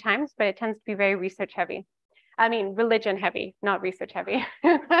many, many times, but it tends to be very research heavy. I mean, religion heavy, not research heavy.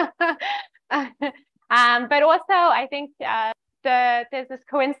 But also, I think there's this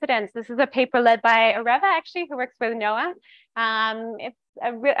coincidence. This is a paper led by Areva, actually, who works with NOAA.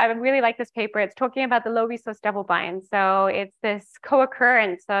 I really like this paper. It's talking about the low resource double bind. So it's this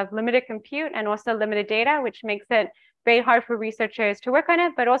co-occurrence of limited compute and also limited data, which makes it very hard for researchers to work on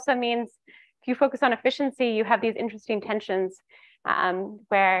it, but also means if you focus on efficiency, you have these interesting tensions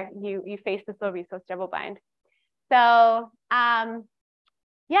where you face this low resource double bind. So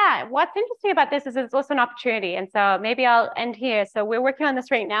yeah, what's interesting about this is it's also an opportunity. And so maybe I'll end here. So we're working on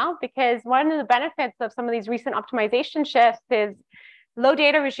this right now because one of the benefits of some of these recent optimization shifts is low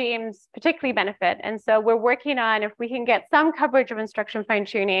data regimes particularly benefit. And so we're working on if we can get some coverage of instruction fine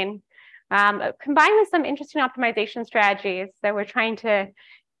tuning, combined with some interesting optimization strategies that we're trying to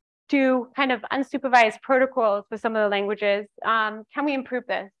do kind of unsupervised protocols for some of the languages. Can we improve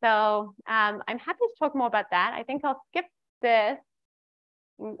this? So I'm happy to talk more about that. I think I'll skip this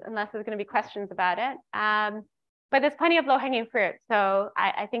unless there's going to be questions about it. But there's plenty of low-hanging fruit. So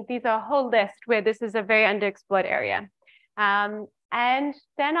I think these are a whole list where this is a very underexplored area. And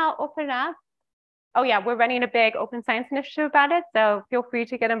then I'll open up. Oh yeah, we're running a big open science initiative about it. So feel free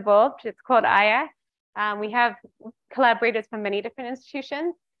to get involved. It's called AYA. We have collaborators from many different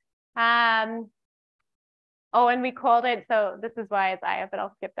institutions. Oh, and we called it, so this is why it's AYA, but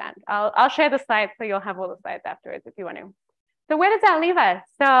I'll skip that. I'll share the slides so you'll have all the slides afterwards if you want to. So where does that leave us?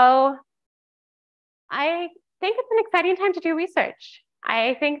 So I think it's an exciting time to do research.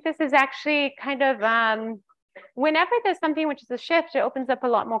 I think this is actually kind of, whenever there's something which is a shift, it opens up a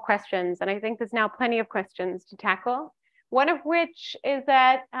lot more questions. And I think there's now plenty of questions to tackle. One of which is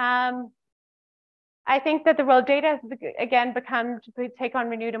that I think that the role of data has again become to take on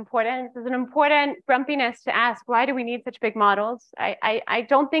renewed importance. There's an important grumpiness to ask, why do we need such big models? I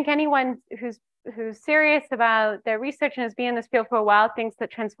don't think anyone who's serious about their research and has been in this field for a while thinks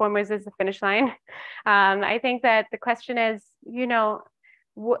that transformers is the finish line. I think that the question is, you know,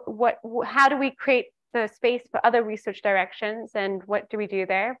 how do we create the space for other research directions and what do we do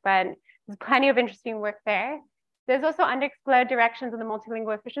there? But there's plenty of interesting work there. There's also underexplored directions in the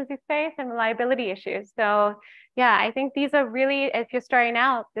multilingual efficiency space and reliability issues. So yeah, I think these are really, if you're starting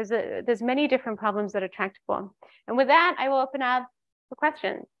out, there's many different problems that are tractable. And with that, I will open up for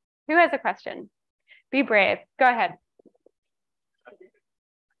questions. Who has a question? Be brave. Go ahead.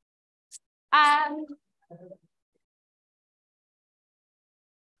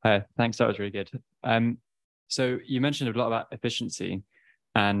 Hi, thanks. That was really good. So you mentioned a lot about efficiency,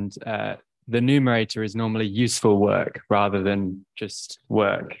 and the numerator is normally useful work rather than just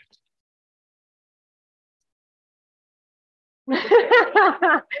work.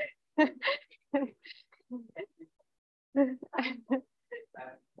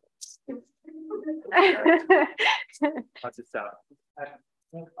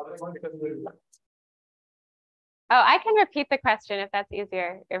 Oh, I can repeat the question if that's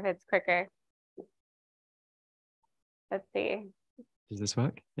easier, if it's quicker. Let's see. Does this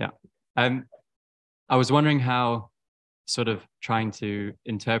work? Yeah. I was wondering how sort of trying to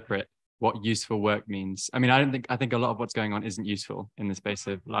interpret what useful work means. I mean, I think a lot of what's going on isn't useful in the space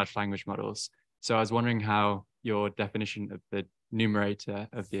of large language models. So I was wondering how your definition of the numerator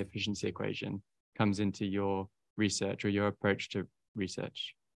of the efficiency equation comes into your research or your approach to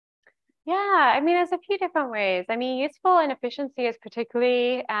research. Yeah, I mean, there's a few different ways. I mean, useful and efficiency is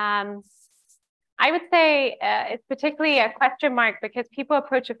particularly, I I would say it's particularly a question mark because people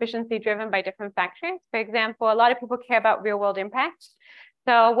approach efficiency driven by different factors. For example, a lot of people care about real world impact.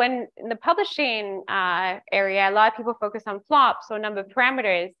 So when in the publishing area, a lot of people focus on flops or number of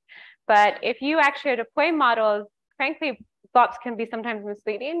parameters. But if you actually deploy models, frankly, flops can be sometimes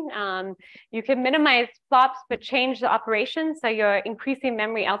misleading. You can minimize flops, but change the operation. So you're increasing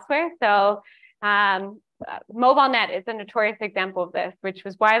memory elsewhere. So MobileNet is a notorious example of this, which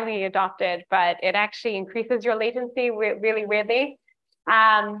was widely adopted, but it actually increases your latency really weirdly.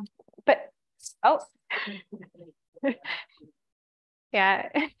 Yeah.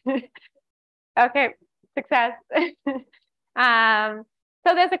 Okay, success.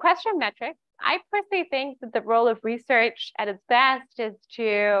 So there's a question of metrics. I personally think that the role of research at its best is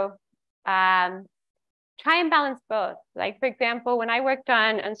to try and balance both. Like, for example, when I worked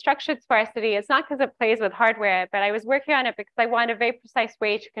on unstructured sparsity, it's not because it plays with hardware, but I was working on it because I wanted a very precise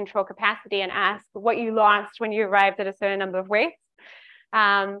way to control capacity and ask what you lost when you arrived at a certain number of weights.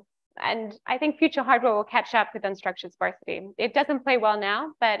 And I think future hardware will catch up with unstructured sparsity. It doesn't play well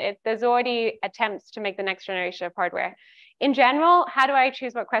now, but there's already attempts to make the next generation of hardware. In general, how do I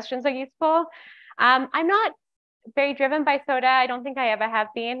choose what questions are useful? I'm not very driven by SOTA. I don't think I ever have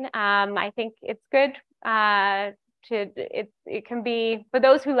been. I think it's good it can be for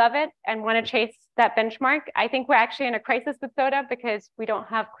those who love it and want to chase that benchmark. I think we're actually in a crisis with SOTA because we don't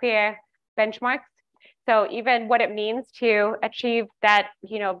have clear benchmarks. So even what it means to achieve that,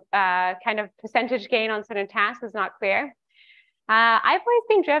 kind of percentage gain on certain tasks is not clear. I've always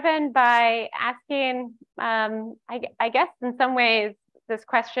been driven by asking, I guess in some ways, this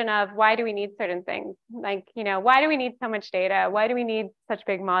question of why do we need certain things? Like, why do we need so much data? Why do we need such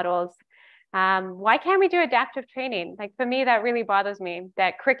big models? Why can't we do adaptive training? Like, for me, that really bothers me,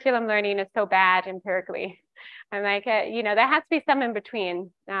 that curriculum learning is so bad empirically. I'm like, there has to be some in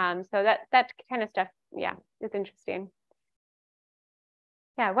between. So that kind of stuff, yeah, is interesting.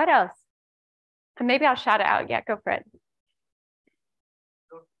 Yeah, what else? And maybe I'll shout it out. Yeah, go for it.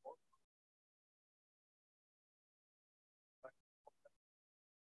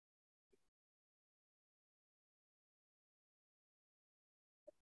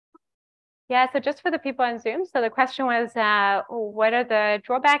 Yeah, so just for the people on Zoom, so the question was, what are the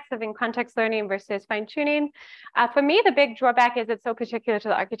drawbacks of in-context learning versus fine-tuning? For me, the big drawback is it's so particular to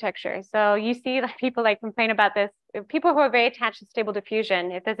the architecture. So you see people complain about this. People who are very attached to Stable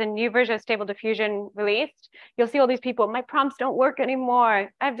Diffusion, if there's a new version of Stable Diffusion released, you'll see all these people, my prompts don't work anymore.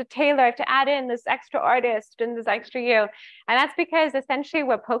 I have to tailor, I have to add in this extra artist and this extra you. And that's because essentially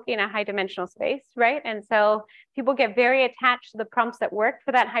we're poking a high dimensional space, right? And so people get very attached to the prompts that work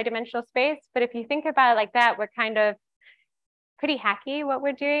for that high dimensional space. But if you think about it like that, we're kind of pretty hacky what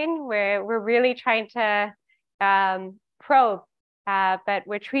we're doing. We're really trying to probe, but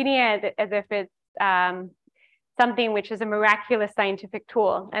we're treating it as if it's something which is a miraculous scientific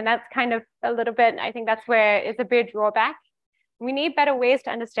tool. And that's kind of a little bit, I think that's where it's a big drawback. We need better ways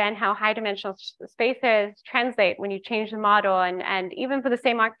to understand how high dimensional spaces translate when you change the model. And even for the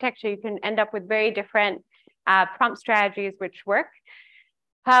same architecture, you can end up with very different prompt strategies which work.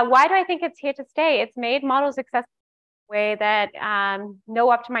 Why do I think it's here to stay? It's made models accessible in a way that no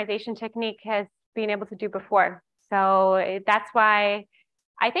optimization technique has been able to do before. So that's why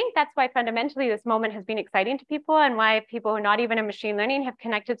fundamentally this moment has been exciting to people, and why people who are not even in machine learning have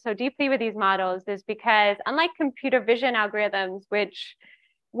connected so deeply with these models is because unlike computer vision algorithms, which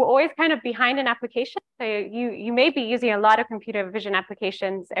were always kind of behind an application, so you may be using a lot of computer vision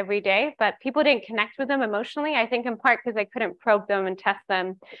applications every day, but people didn't connect with them emotionally, I think in part because they couldn't probe them and test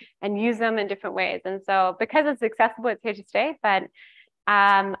them and use them in different ways. And so because it's accessible, it's here to stay. But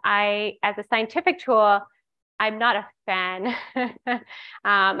as a scientific tool, I'm not a fan.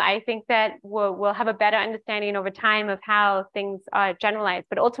 I think that we'll have a better understanding over time of how things are generalized,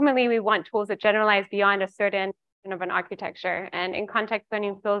 but ultimately we want tools that generalize beyond a certain of an architecture, and in context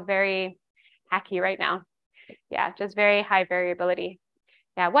learning feels very hacky right now. Yeah, just very high variability.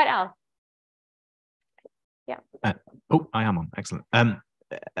 Yeah, what else? Yeah. I am on, excellent.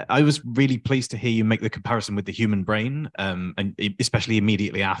 I was really pleased to hear you make the comparison with the human brain, and especially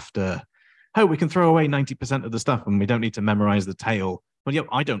immediately after, we can throw away 90% of the stuff and we don't need to memorize the tail. Well, yeah,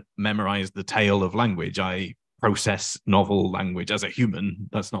 I don't memorize the tail of language. I process novel language as a human.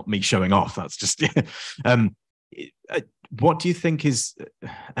 That's not me showing off. That's just, what do you think is,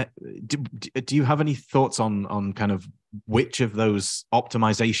 do you have any thoughts on kind of which of those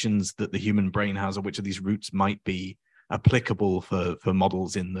optimizations that the human brain has, or which of these routes might be applicable for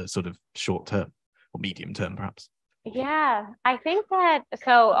models in the sort of short term or medium term, perhaps? Yeah, I think that,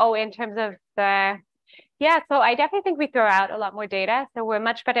 so, in terms of Yeah, so I definitely think we throw out a lot more data. So we're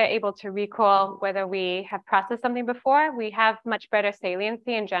much better able to recall whether we have processed something before. We have much better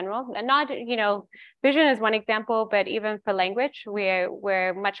saliency in general. And not, vision is one example, but even for language,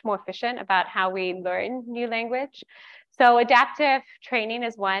 we're much more efficient about how we learn new language. So adaptive training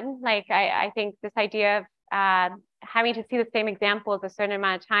is one. Like I think this idea of having to see the same examples a certain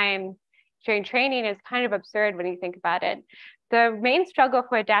amount of time during training is kind of absurd when you think about it. The main struggle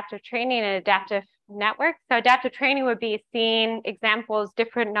for adaptive training and adaptive networks. So adaptive training would be seeing examples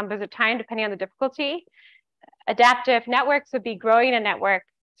different numbers of time depending on the difficulty. Adaptive networks would be growing a network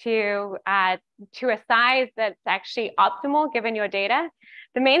to a size that's actually optimal given your data.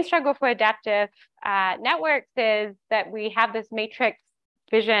 The main struggle for adaptive networks is that we have this matrix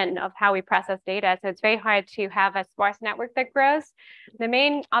vision of how we process data. So it's very hard to have a sparse network that grows. The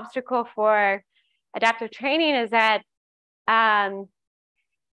main obstacle for adaptive training is that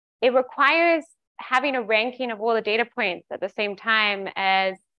it requires having a ranking of all the data points at the same time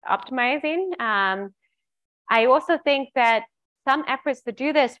as optimizing. I also think that some efforts to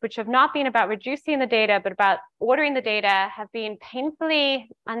do this, which have not been about reducing the data, but about ordering the data, have been painfully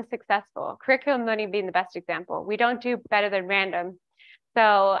unsuccessful. Curriculum learning being the best example. We don't do better than random.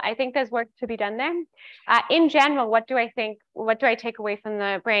 So I think there's work to be done there. In general, what do I think? What do I take away from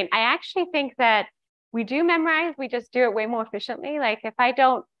the brain? I actually think that we do memorize, we just do it way more efficiently. Like if I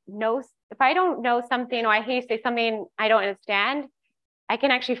don't know something, or I hear you say something I don't understand, I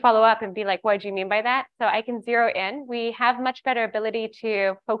can actually follow up and be like, what do you mean by that? So I can zero in. We have much better ability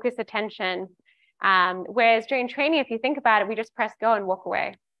to focus attention. Whereas during training, if you think about it, we just press go and walk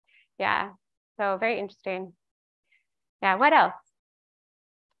away. Yeah, so very interesting. Yeah, what else?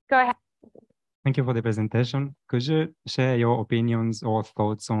 Go ahead. Thank you for the presentation. Could you share your opinions or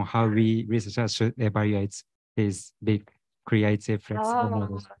thoughts on how we researchers should evaluate these big, creative, flexible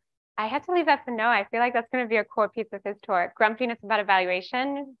models? I had to leave that for Noah. I feel like that's going to be a core piece of his talk. Grumpiness about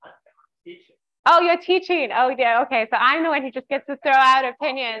evaluation. Oh, you're teaching. Oh, yeah. Okay. So I'm the one who just gets to throw out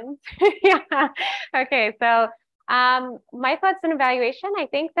opinions. Yeah. Okay. So my thoughts on evaluation, I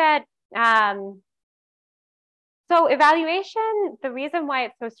think that so evaluation, the reason why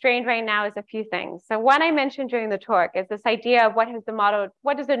it's so strained right now is a few things. So one I mentioned during the talk is this idea of what has the model,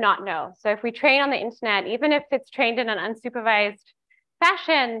 what does it not know? So if we train on the internet, even if it's trained in an unsupervised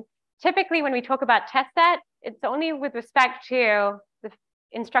fashion, typically when we talk about test set, it's only with respect to the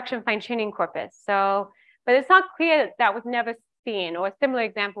instruction fine-tuning corpus. So, but it's not clear that that was never seen, or a similar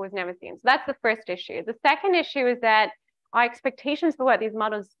example was never seen. So that's the first issue. The second issue is that our expectations for what these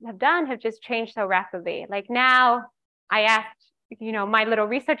models have done have just changed so rapidly. Like now I asked, my little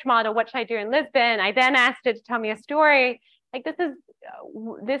research model, what should I do in Lisbon? I then asked it to tell me a story. Like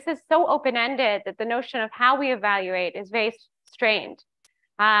this is so open-ended that the notion of how we evaluate is very strained.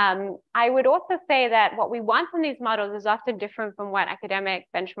 I would also say that what we want from these models is often different from what academic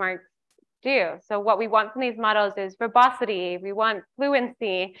benchmarks do. So what we want from these models is verbosity. We want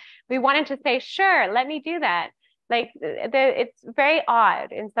fluency. We wanted to say, sure, let me do that. Like it's very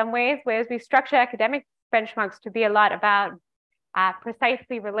odd in some ways, whereas we structure academic benchmarks to be a lot about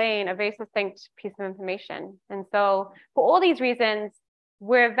precisely relaying a very succinct piece of information. And so for all these reasons,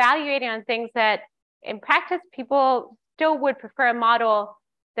 we're evaluating on things that in practice, people still would prefer a model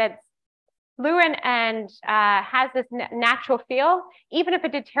that's fluent and has this natural feel, even if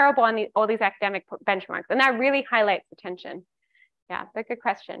it did terrible on all these academic benchmarks. And that really highlights the tension. Yeah, but good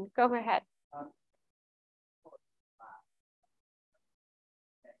question. Go ahead.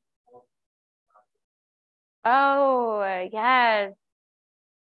 Oh, yes.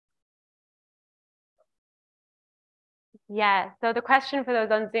 Yeah, so the question for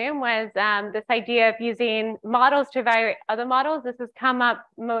those on Zoom was this idea of using models to evaluate other models. This has come up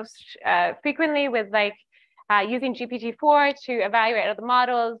most frequently with like using GPT-4 to evaluate other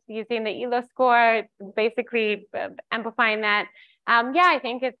models, using the ELO score, basically amplifying that. Yeah, I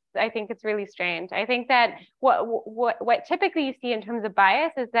think it's really strange. I think that what typically you see in terms of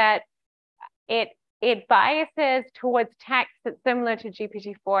bias is that it biases towards text that's similar to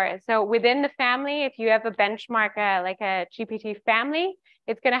GPT-4. So within the family, if you have a benchmark like a GPT family,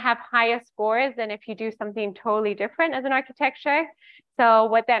 it's going to have higher scores than if you do something totally different as an architecture. So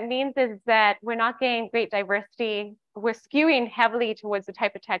what that means is that we're not getting great diversity. We're skewing heavily towards the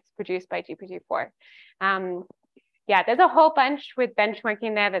type of text produced by GPT-4. Yeah, there's a whole bunch with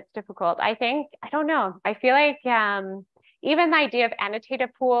benchmarking there that's difficult. I don't know. I feel like even the idea of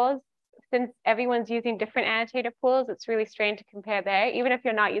annotator pools, since everyone's using different annotator pools, it's really strange to compare there, even if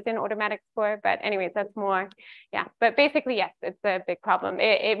you're not using automatic score. But anyways, that's more, yeah. But basically, yes, it's a big problem.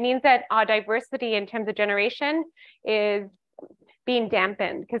 It means that our diversity in terms of generation is being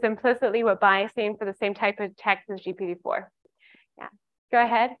dampened because implicitly we're biasing for the same type of text as GPT-4. Yeah, go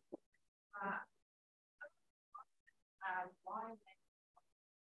ahead.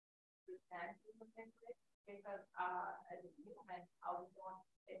 Because as a human, I would not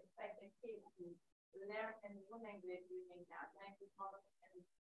expect a kid to learn a new language using that language model. And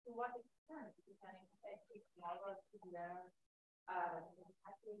to what extent you can expect a model to learn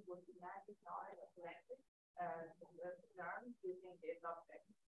actually what the language knowledge of language to learn using this object.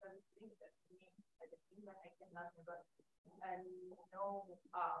 So it means that to me, as a human, I cannot never know the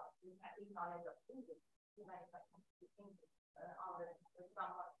knowledge of English, even if I can speak English or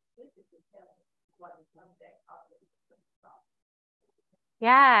somewhat explicitly tell what the subject of the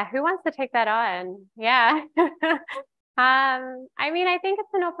Yeah, who wants to take that on? Yeah. I mean, I think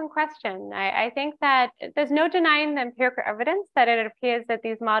it's an open question. I think that there's no denying the empirical evidence that it appears that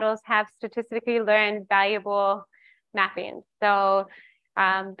these models have statistically learned valuable mapping. So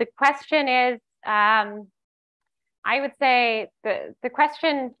the question is, I would say the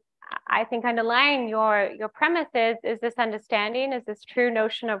question I think underlying your premise is this understanding, is this true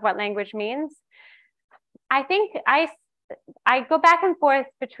notion of what language means? I think I go back and forth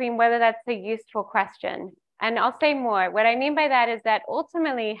between whether that's a useful question. And I'll say more. What I mean by that is that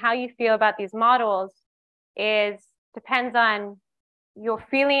ultimately how you feel about these models depends on your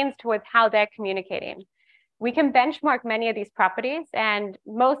feelings towards how they're communicating. We can benchmark many of these properties, and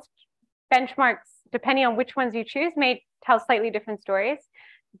most benchmarks, depending on which ones you choose, may tell slightly different stories.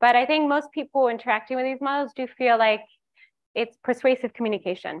 But I think most people interacting with these models do feel like it's persuasive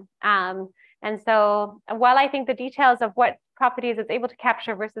communication. And so while I think the details of what properties it's able to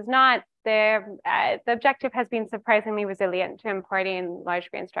capture versus not, the objective has been surprisingly resilient to imparting large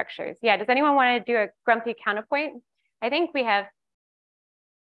grain structures. Yeah, does anyone want to do a grumpy counterpoint? I think we have,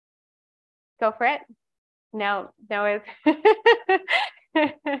 go for it. No is,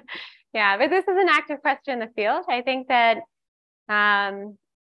 yeah, but this is an active question in the field. I think that, I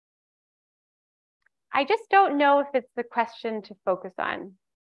just don't know if it's the question to focus on.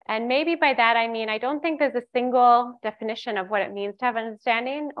 And maybe by that, I mean, I don't think there's a single definition of what it means to have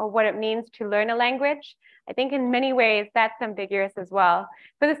understanding or what it means to learn a language. I think in many ways that's ambiguous as well.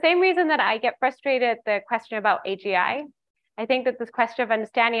 For the same reason that I get frustrated at the question about AGI, I think that this question of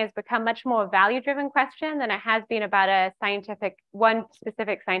understanding has become much more value-driven question than it has been about one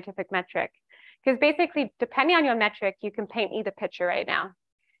specific scientific metric. Because basically, depending on your metric, you can paint either picture right now.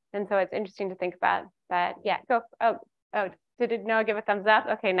 And so it's interesting to think about. But yeah, go. Oh, did Noah give a thumbs up?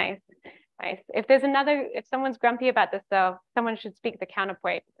 Okay, nice. If someone's grumpy about this though, someone should speak the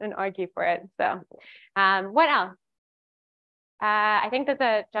counterpoint and argue for it. So what else? I think there's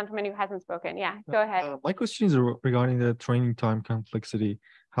a gentleman who hasn't spoken. Yeah, go ahead. My question is regarding the training time complexity.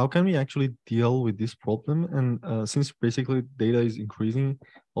 How can we actually deal with this problem? And since basically data is increasing,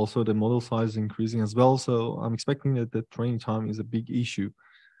 also the model size is increasing as well. So I'm expecting that the training time is a big issue.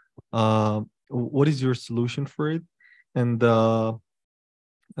 What is your solution for it? And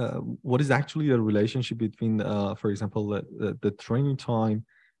what is actually the relationship between, for example, the training time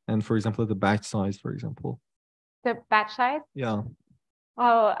and, for example, the batch size, for example? The batch size? Yeah.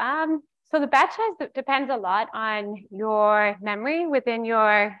 Oh, so the batch size depends a lot on your memory within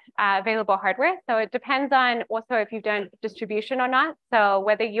your available hardware. So it depends on also if you've done distribution or not. So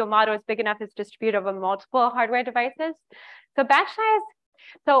whether your model is big enough to distribute over multiple hardware devices. So batch size,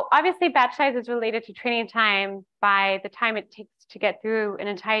 so obviously batch size is related to training time by the time it takes to get through an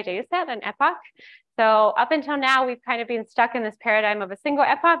entire data set, an epoch. So up until now, we've kind of been stuck in this paradigm of a single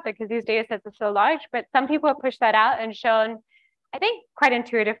epoch because these data sets are so large, but some people have pushed that out and shown, I think quite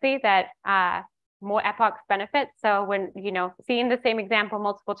intuitively, that more epochs benefit. So when, seeing the same example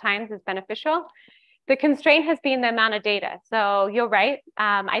multiple times is beneficial. The constraint has been the amount of data. So you're right.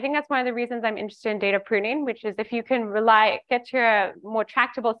 I think that's one of the reasons I'm interested in data pruning, which is if you can get to a more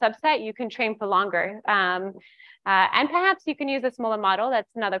tractable subset, you can train for longer. And perhaps you can use a smaller model.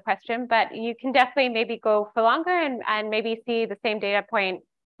 That's another question, but you can definitely maybe go for longer and maybe see the same data point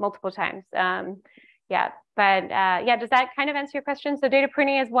multiple times. Yeah, but yeah, does that kind of answer your question? So data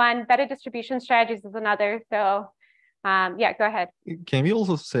pruning is one, better distribution strategies is another. So yeah, go ahead. Can we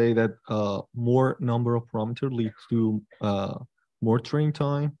also say that more number of parameters leads to more training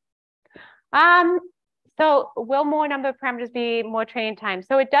time? So will more number of parameters be more training time?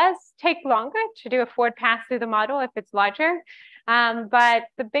 So it does take longer to do a forward pass through the model if it's larger, but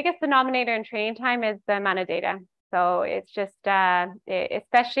the biggest denominator in training time is the amount of data. So it's just,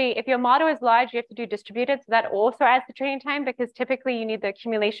 especially if your model is large, you have to do distributed. So that also adds to training time because typically you need the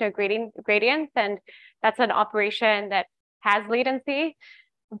accumulation of gradients, and that's an operation that has latency.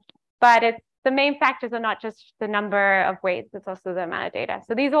 But it's the main factors are not just the number of weights, it's also the amount of data.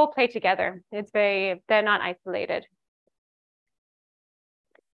 So these all play together. They're not isolated.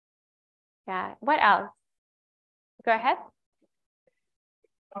 Yeah, what else? Go ahead.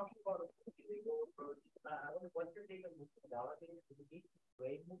 Talking about what's your take on multimodality? Do you need to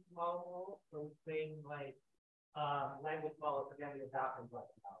train multimodal or train like language models again without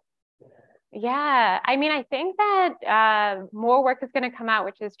multimodal? Yeah, I mean, I think that more work is going to come out,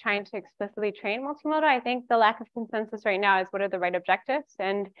 which is trying to explicitly train multimodal. I think the lack of consensus right now is what are the right objectives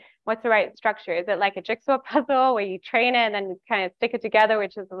and what's the right structure? Is it like a jigsaw puzzle where you train it and then kind of stick it together,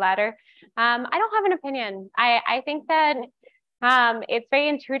 which is the latter? I don't have an opinion. I think that it's very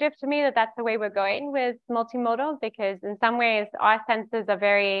intuitive to me that that's the way we're going with multimodal, because in some ways our senses are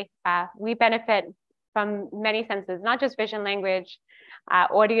very, we benefit from many senses, not just vision, language,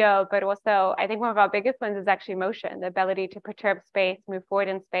 audio, but also I think one of our biggest ones is actually motion, the ability to perturb space, move forward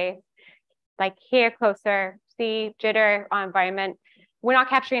in space, like hear closer, see, jitter our environment. We're not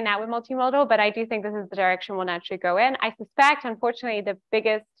capturing that with multimodal, but I do think this is the direction we'll naturally go in. I suspect, unfortunately, the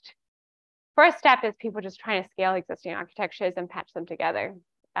biggest first step is people just trying to scale existing architectures and patch them together.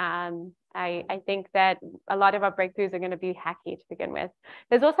 I think that a lot of our breakthroughs are going to be hacky to begin with.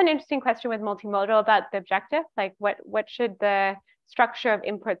 There's also an interesting question with multimodal about the objective, like what should the structure of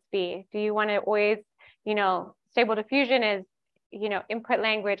inputs be? Do you want to always, stable diffusion is, input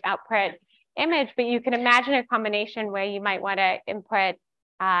language, output image, but you can imagine a combination where you might want to input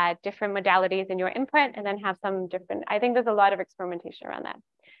different modalities in your input and then have some different, I think there's a lot of experimentation around that.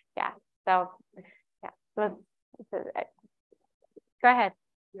 Yeah, so yeah, so go ahead.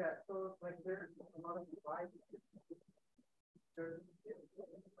 Yeah, so like there's a lot of devices. There's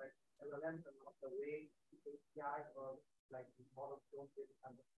like LLMs of the way API or like these models don't really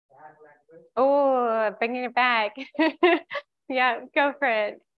understand language. Oh, bringing it back. Yeah, go for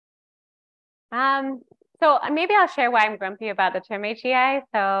it. So maybe I'll share why I'm grumpy about the term AGI.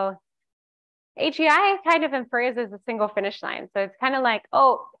 So AGI kind of infers as a single finish line. So it's kind of like,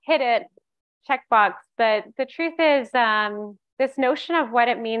 oh, hit it, checkbox. But the truth is, this notion of what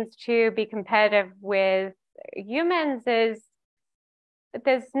it means to be competitive with humans is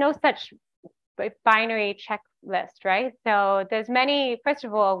there's no such binary checklist, right? So there's many, first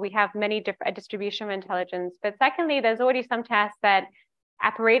of all, we have many different distribution of intelligence, but secondly, there's already some tasks that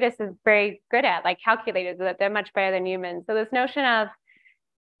apparatus is very good at, like calculators, that they're much better than humans. So this notion of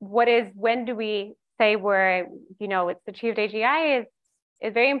when do we say it's achieved AGI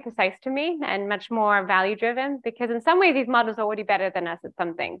is very imprecise to me and much more value driven, because in some ways these models are already better than us at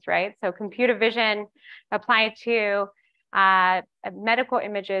some things, right? So computer vision applied to medical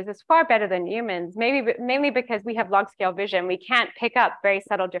images is far better than humans, mainly because we have log scale vision. We can't pick up very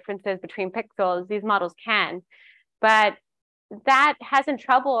subtle differences between pixels. These models can, but that hasn't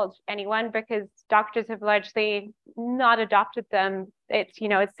troubled anyone because doctors have largely not adopted them. It's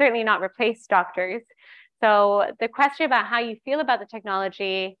certainly not replaced doctors. So the question about how you feel about the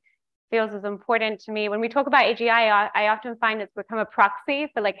technology feels as important to me. When we talk about AGI, I often find it's become a proxy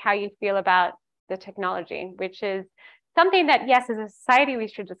for like how you feel about the technology, which is something that, yes, as a society we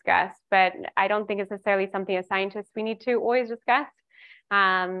should discuss, but I don't think it's necessarily something as scientists we need to always discuss.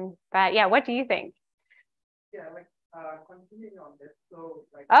 But yeah, what do you think? Yeah, like continuing on this, so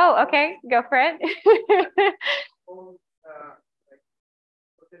like. Oh, okay, go for it.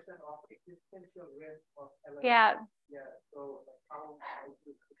 Position of existential risk of LLM. Yeah. Yeah. So like how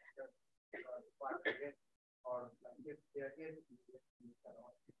to or like if there is.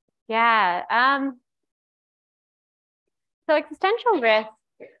 Yeah. So existential risk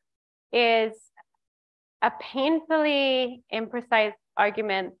is a painfully imprecise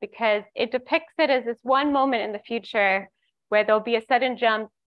argument because it depicts it as this one moment in the future where there'll be a sudden jump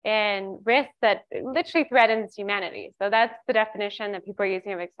in risk that literally threatens humanity. So that's the definition that people are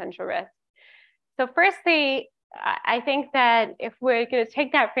using of existential risk. So firstly, I think that if we're going to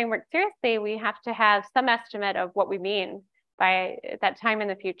take that framework seriously, we have to have some estimate of what we mean by that time in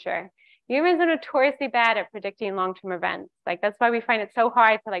the future. Humans are notoriously bad at predicting long-term events. Like that's why we find it so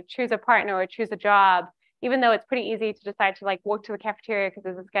hard to like choose a partner or choose a job, even though it's pretty easy to decide to like walk to the cafeteria because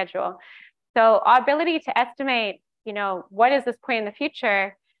there's a schedule. So our ability to estimate, what is this point in the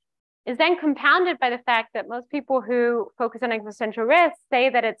future is then compounded by the fact that most people who focus on existential risk say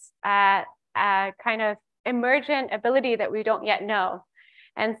that it's a kind of emergent ability that we don't yet know.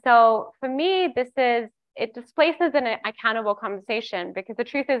 And so for me, it displaces an accountable conversation because the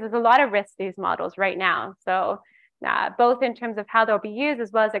truth is there's a lot of risk to these models right now. So both in terms of how they'll be used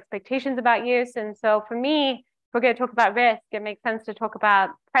as well as expectations about use. And so for me, if we're going to talk about risk, it makes sense to talk about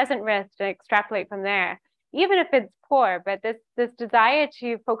present risk and extrapolate from there. even if it's poor, but this desire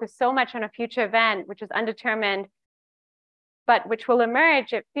to focus so much on a future event, which is undetermined, but which will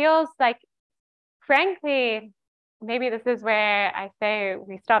emerge, it feels like, frankly, maybe this is where I say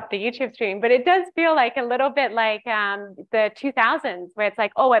we stop the YouTube stream, but it does feel like a little bit like the 2000s, where it's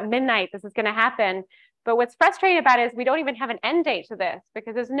like, oh, at midnight, this is going to happen. But what's frustrating about it is we don't even have an end date to this,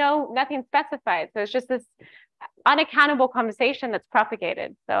 because there's nothing specified. So it's just this unaccountable conversation that's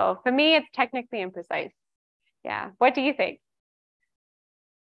propagated. So for me, it's technically imprecise. Yeah. What do you think?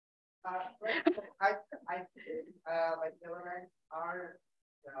 I like elements are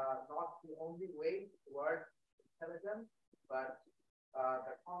not the only way towards intelligence, but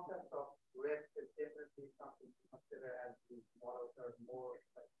the concept of risk is definitely something to consider as these models are more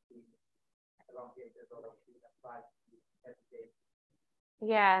elongated or applied to education.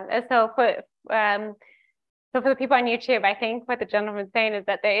 Yeah. So for the people on YouTube, I think what the gentleman's saying is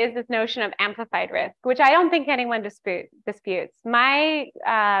that there is this notion of amplified risk, which I don't think anyone disputes. My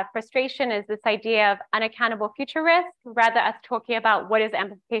frustration is this idea of unaccountable future risk, rather us talking about what is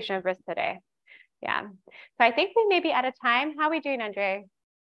amplification of risk today. Yeah. So I think we may be out of time. How are we doing, Andre?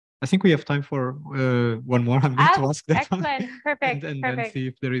 I think we have time for one more. I'm going to ask that excellent. one. Perfect. And Perfect. then see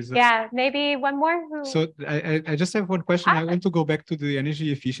if there is. Yeah, maybe one more. So I just have one question. I want to go back to the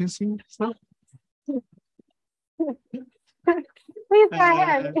energy efficiency stuff. Please go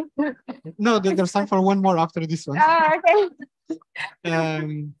ahead. No, there's time for one more after this one. Oh,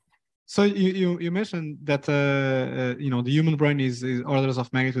 okay. So you mentioned that you know, the human brain is orders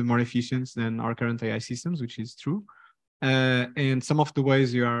of magnitude more efficient than our current AI systems, which is true. And some of the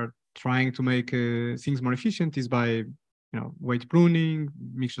ways you are trying to make things more efficient is by, you know, weight pruning,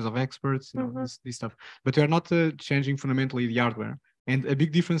 mixtures of experts, you know, this stuff. But you are not changing fundamentally the hardware. And a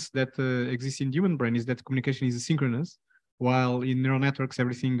big difference that exists in the human brain is that communication is asynchronous, while in neural networks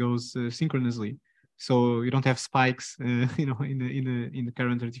everything goes synchronously. So you don't have spikes, you know, in the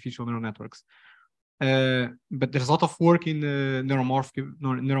current artificial neural networks. But there's a lot of work in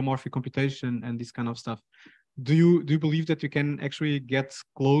neuromorphic computation and this kind of stuff. Do you believe that you can actually get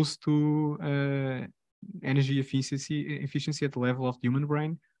close to energy efficiency at the level of the human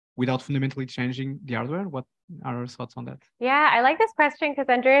brain without fundamentally changing the hardware? What are your thoughts on that? Yeah, I like this question because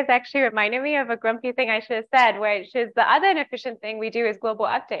Andreas actually reminded me of a grumpy thing I should have said, which is the other inefficient thing we do is global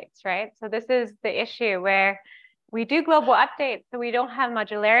updates, right? So this is the issue where we do global updates, so we don't have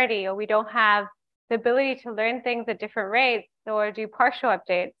modularity, or we don't have the ability to learn things at different rates or do partial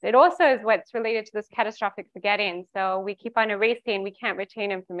updates. It also is what's related to this catastrophic forgetting. So we keep on erasing, we can't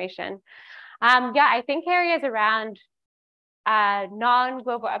retain information. Yeah, I think areas around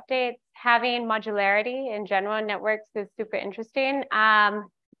non-global updates, having modularity in general in networks is super interesting.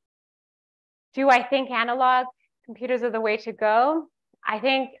 Do I think analog computers are the way to go? I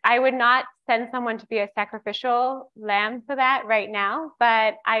think I would not send someone to be a sacrificial lamb for that right now,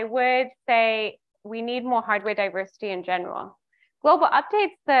 but I would say we need more hardware diversity in general. Global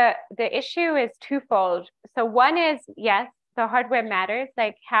updates, the issue is twofold. So one is, yes, the hardware matters,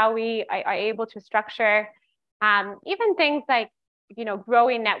 like how we are able to structure even things like, you know,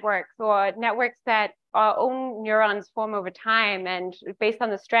 growing networks or networks that our own neurons form over time, and based on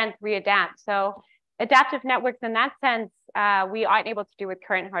the strength, we adapt. So adaptive networks in that sense, we aren't able to do with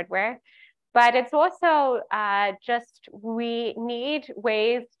current hardware. But it's also just we need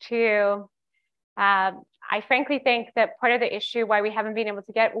ways to, I frankly think that part of the issue why we haven't been able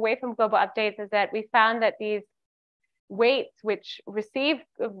to get away from global updates is that we found that these weights which receive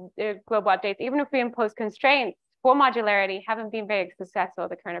global updates, even if we impose constraints for modularity, haven't been very successful,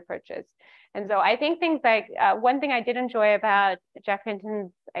 the current approaches. And so I think things like, one thing I did enjoy about Jeff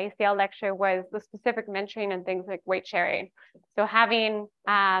Hinton's ACL lecture was the specific mentioning and things like weight sharing. So having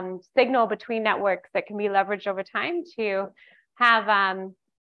signal between networks that can be leveraged over time to have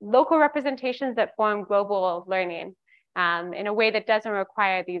local representations that form global learning. In a way that doesn't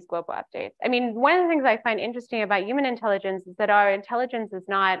require these global updates. I mean, one of the things I find interesting about human intelligence is that our intelligence is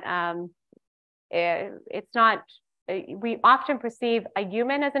not, it's not, we often perceive a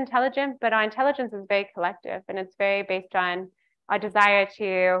human as intelligent, but our intelligence is very collective, and it's very based on our desire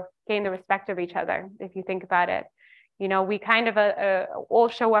to gain the respect of each other, if you think about it. You know, we kind of all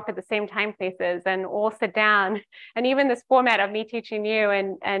show up at the same time places and all sit down. And even this format of me teaching you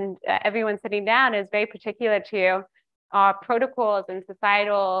and everyone sitting down is very particular to our protocols and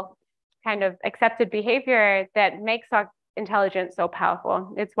societal kind of accepted behavior that makes our intelligence so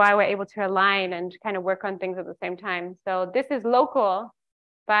powerful. It's why we're able to align and kind of work on things at the same time. So this is local,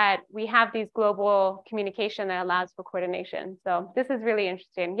 but we have these global communication that allows for coordination. So this is really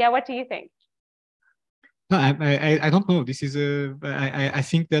interesting. Yeah, what do you think? No, I don't know. This is I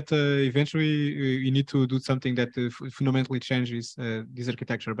think that eventually you need to do something that fundamentally changes this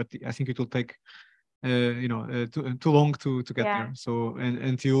architecture, but I think it will take too long to get Yeah. there. So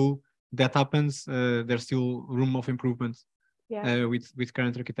until that happens, there's still room of improvement Yeah. with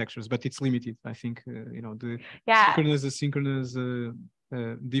current architectures, but it's limited. I think the Yeah. synchronous asynchronous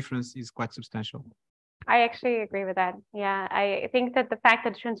difference is quite substantial. I actually agree with that. Yeah, I think that the fact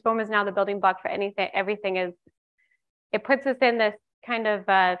that transform is now the building block for everything is, it puts us in this kind of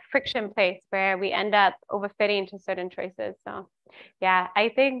friction place where we end up overfitting to certain choices. So yeah, I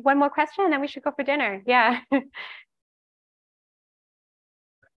think one more question and then we should go for dinner. Yeah.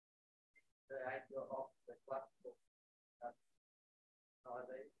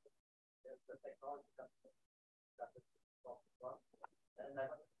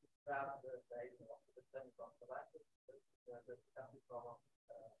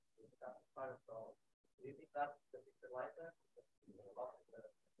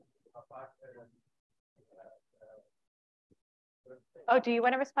 Oh, do you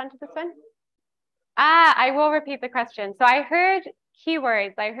want to respond to this one? I will repeat the question. So I heard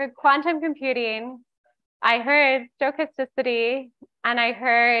keywords. I heard quantum computing. I heard stochasticity, and I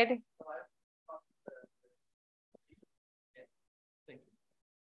heard.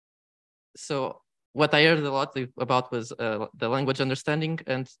 So what I heard a lot about was the language understanding,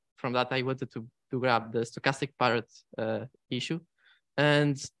 and from that I wanted to grab the stochastic parrot issue,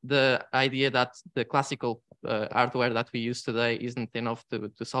 and the idea that the classical hardware that we use today isn't enough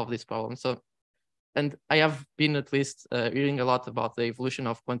to solve this problem. So, and I have been at least hearing a lot about the evolution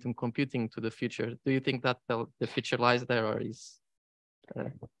of quantum computing to the future. Do you think that the future lies there, or is?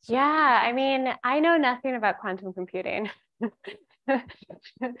 Yeah, I mean, I know nothing about quantum computing.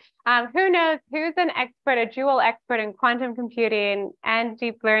 Who knows? Who's an expert, a dual expert in quantum computing and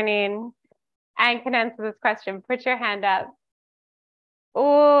deep learning, and can answer this question? Put your hand up.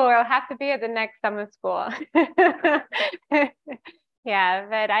 Oh, I'll have to be at the next summer school. Yeah,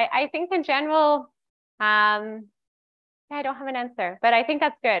 but I think in general, I don't have an answer, but I think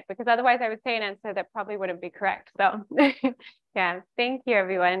that's good because otherwise I would say an answer that probably wouldn't be correct. So yeah, thank you,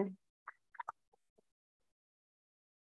 everyone.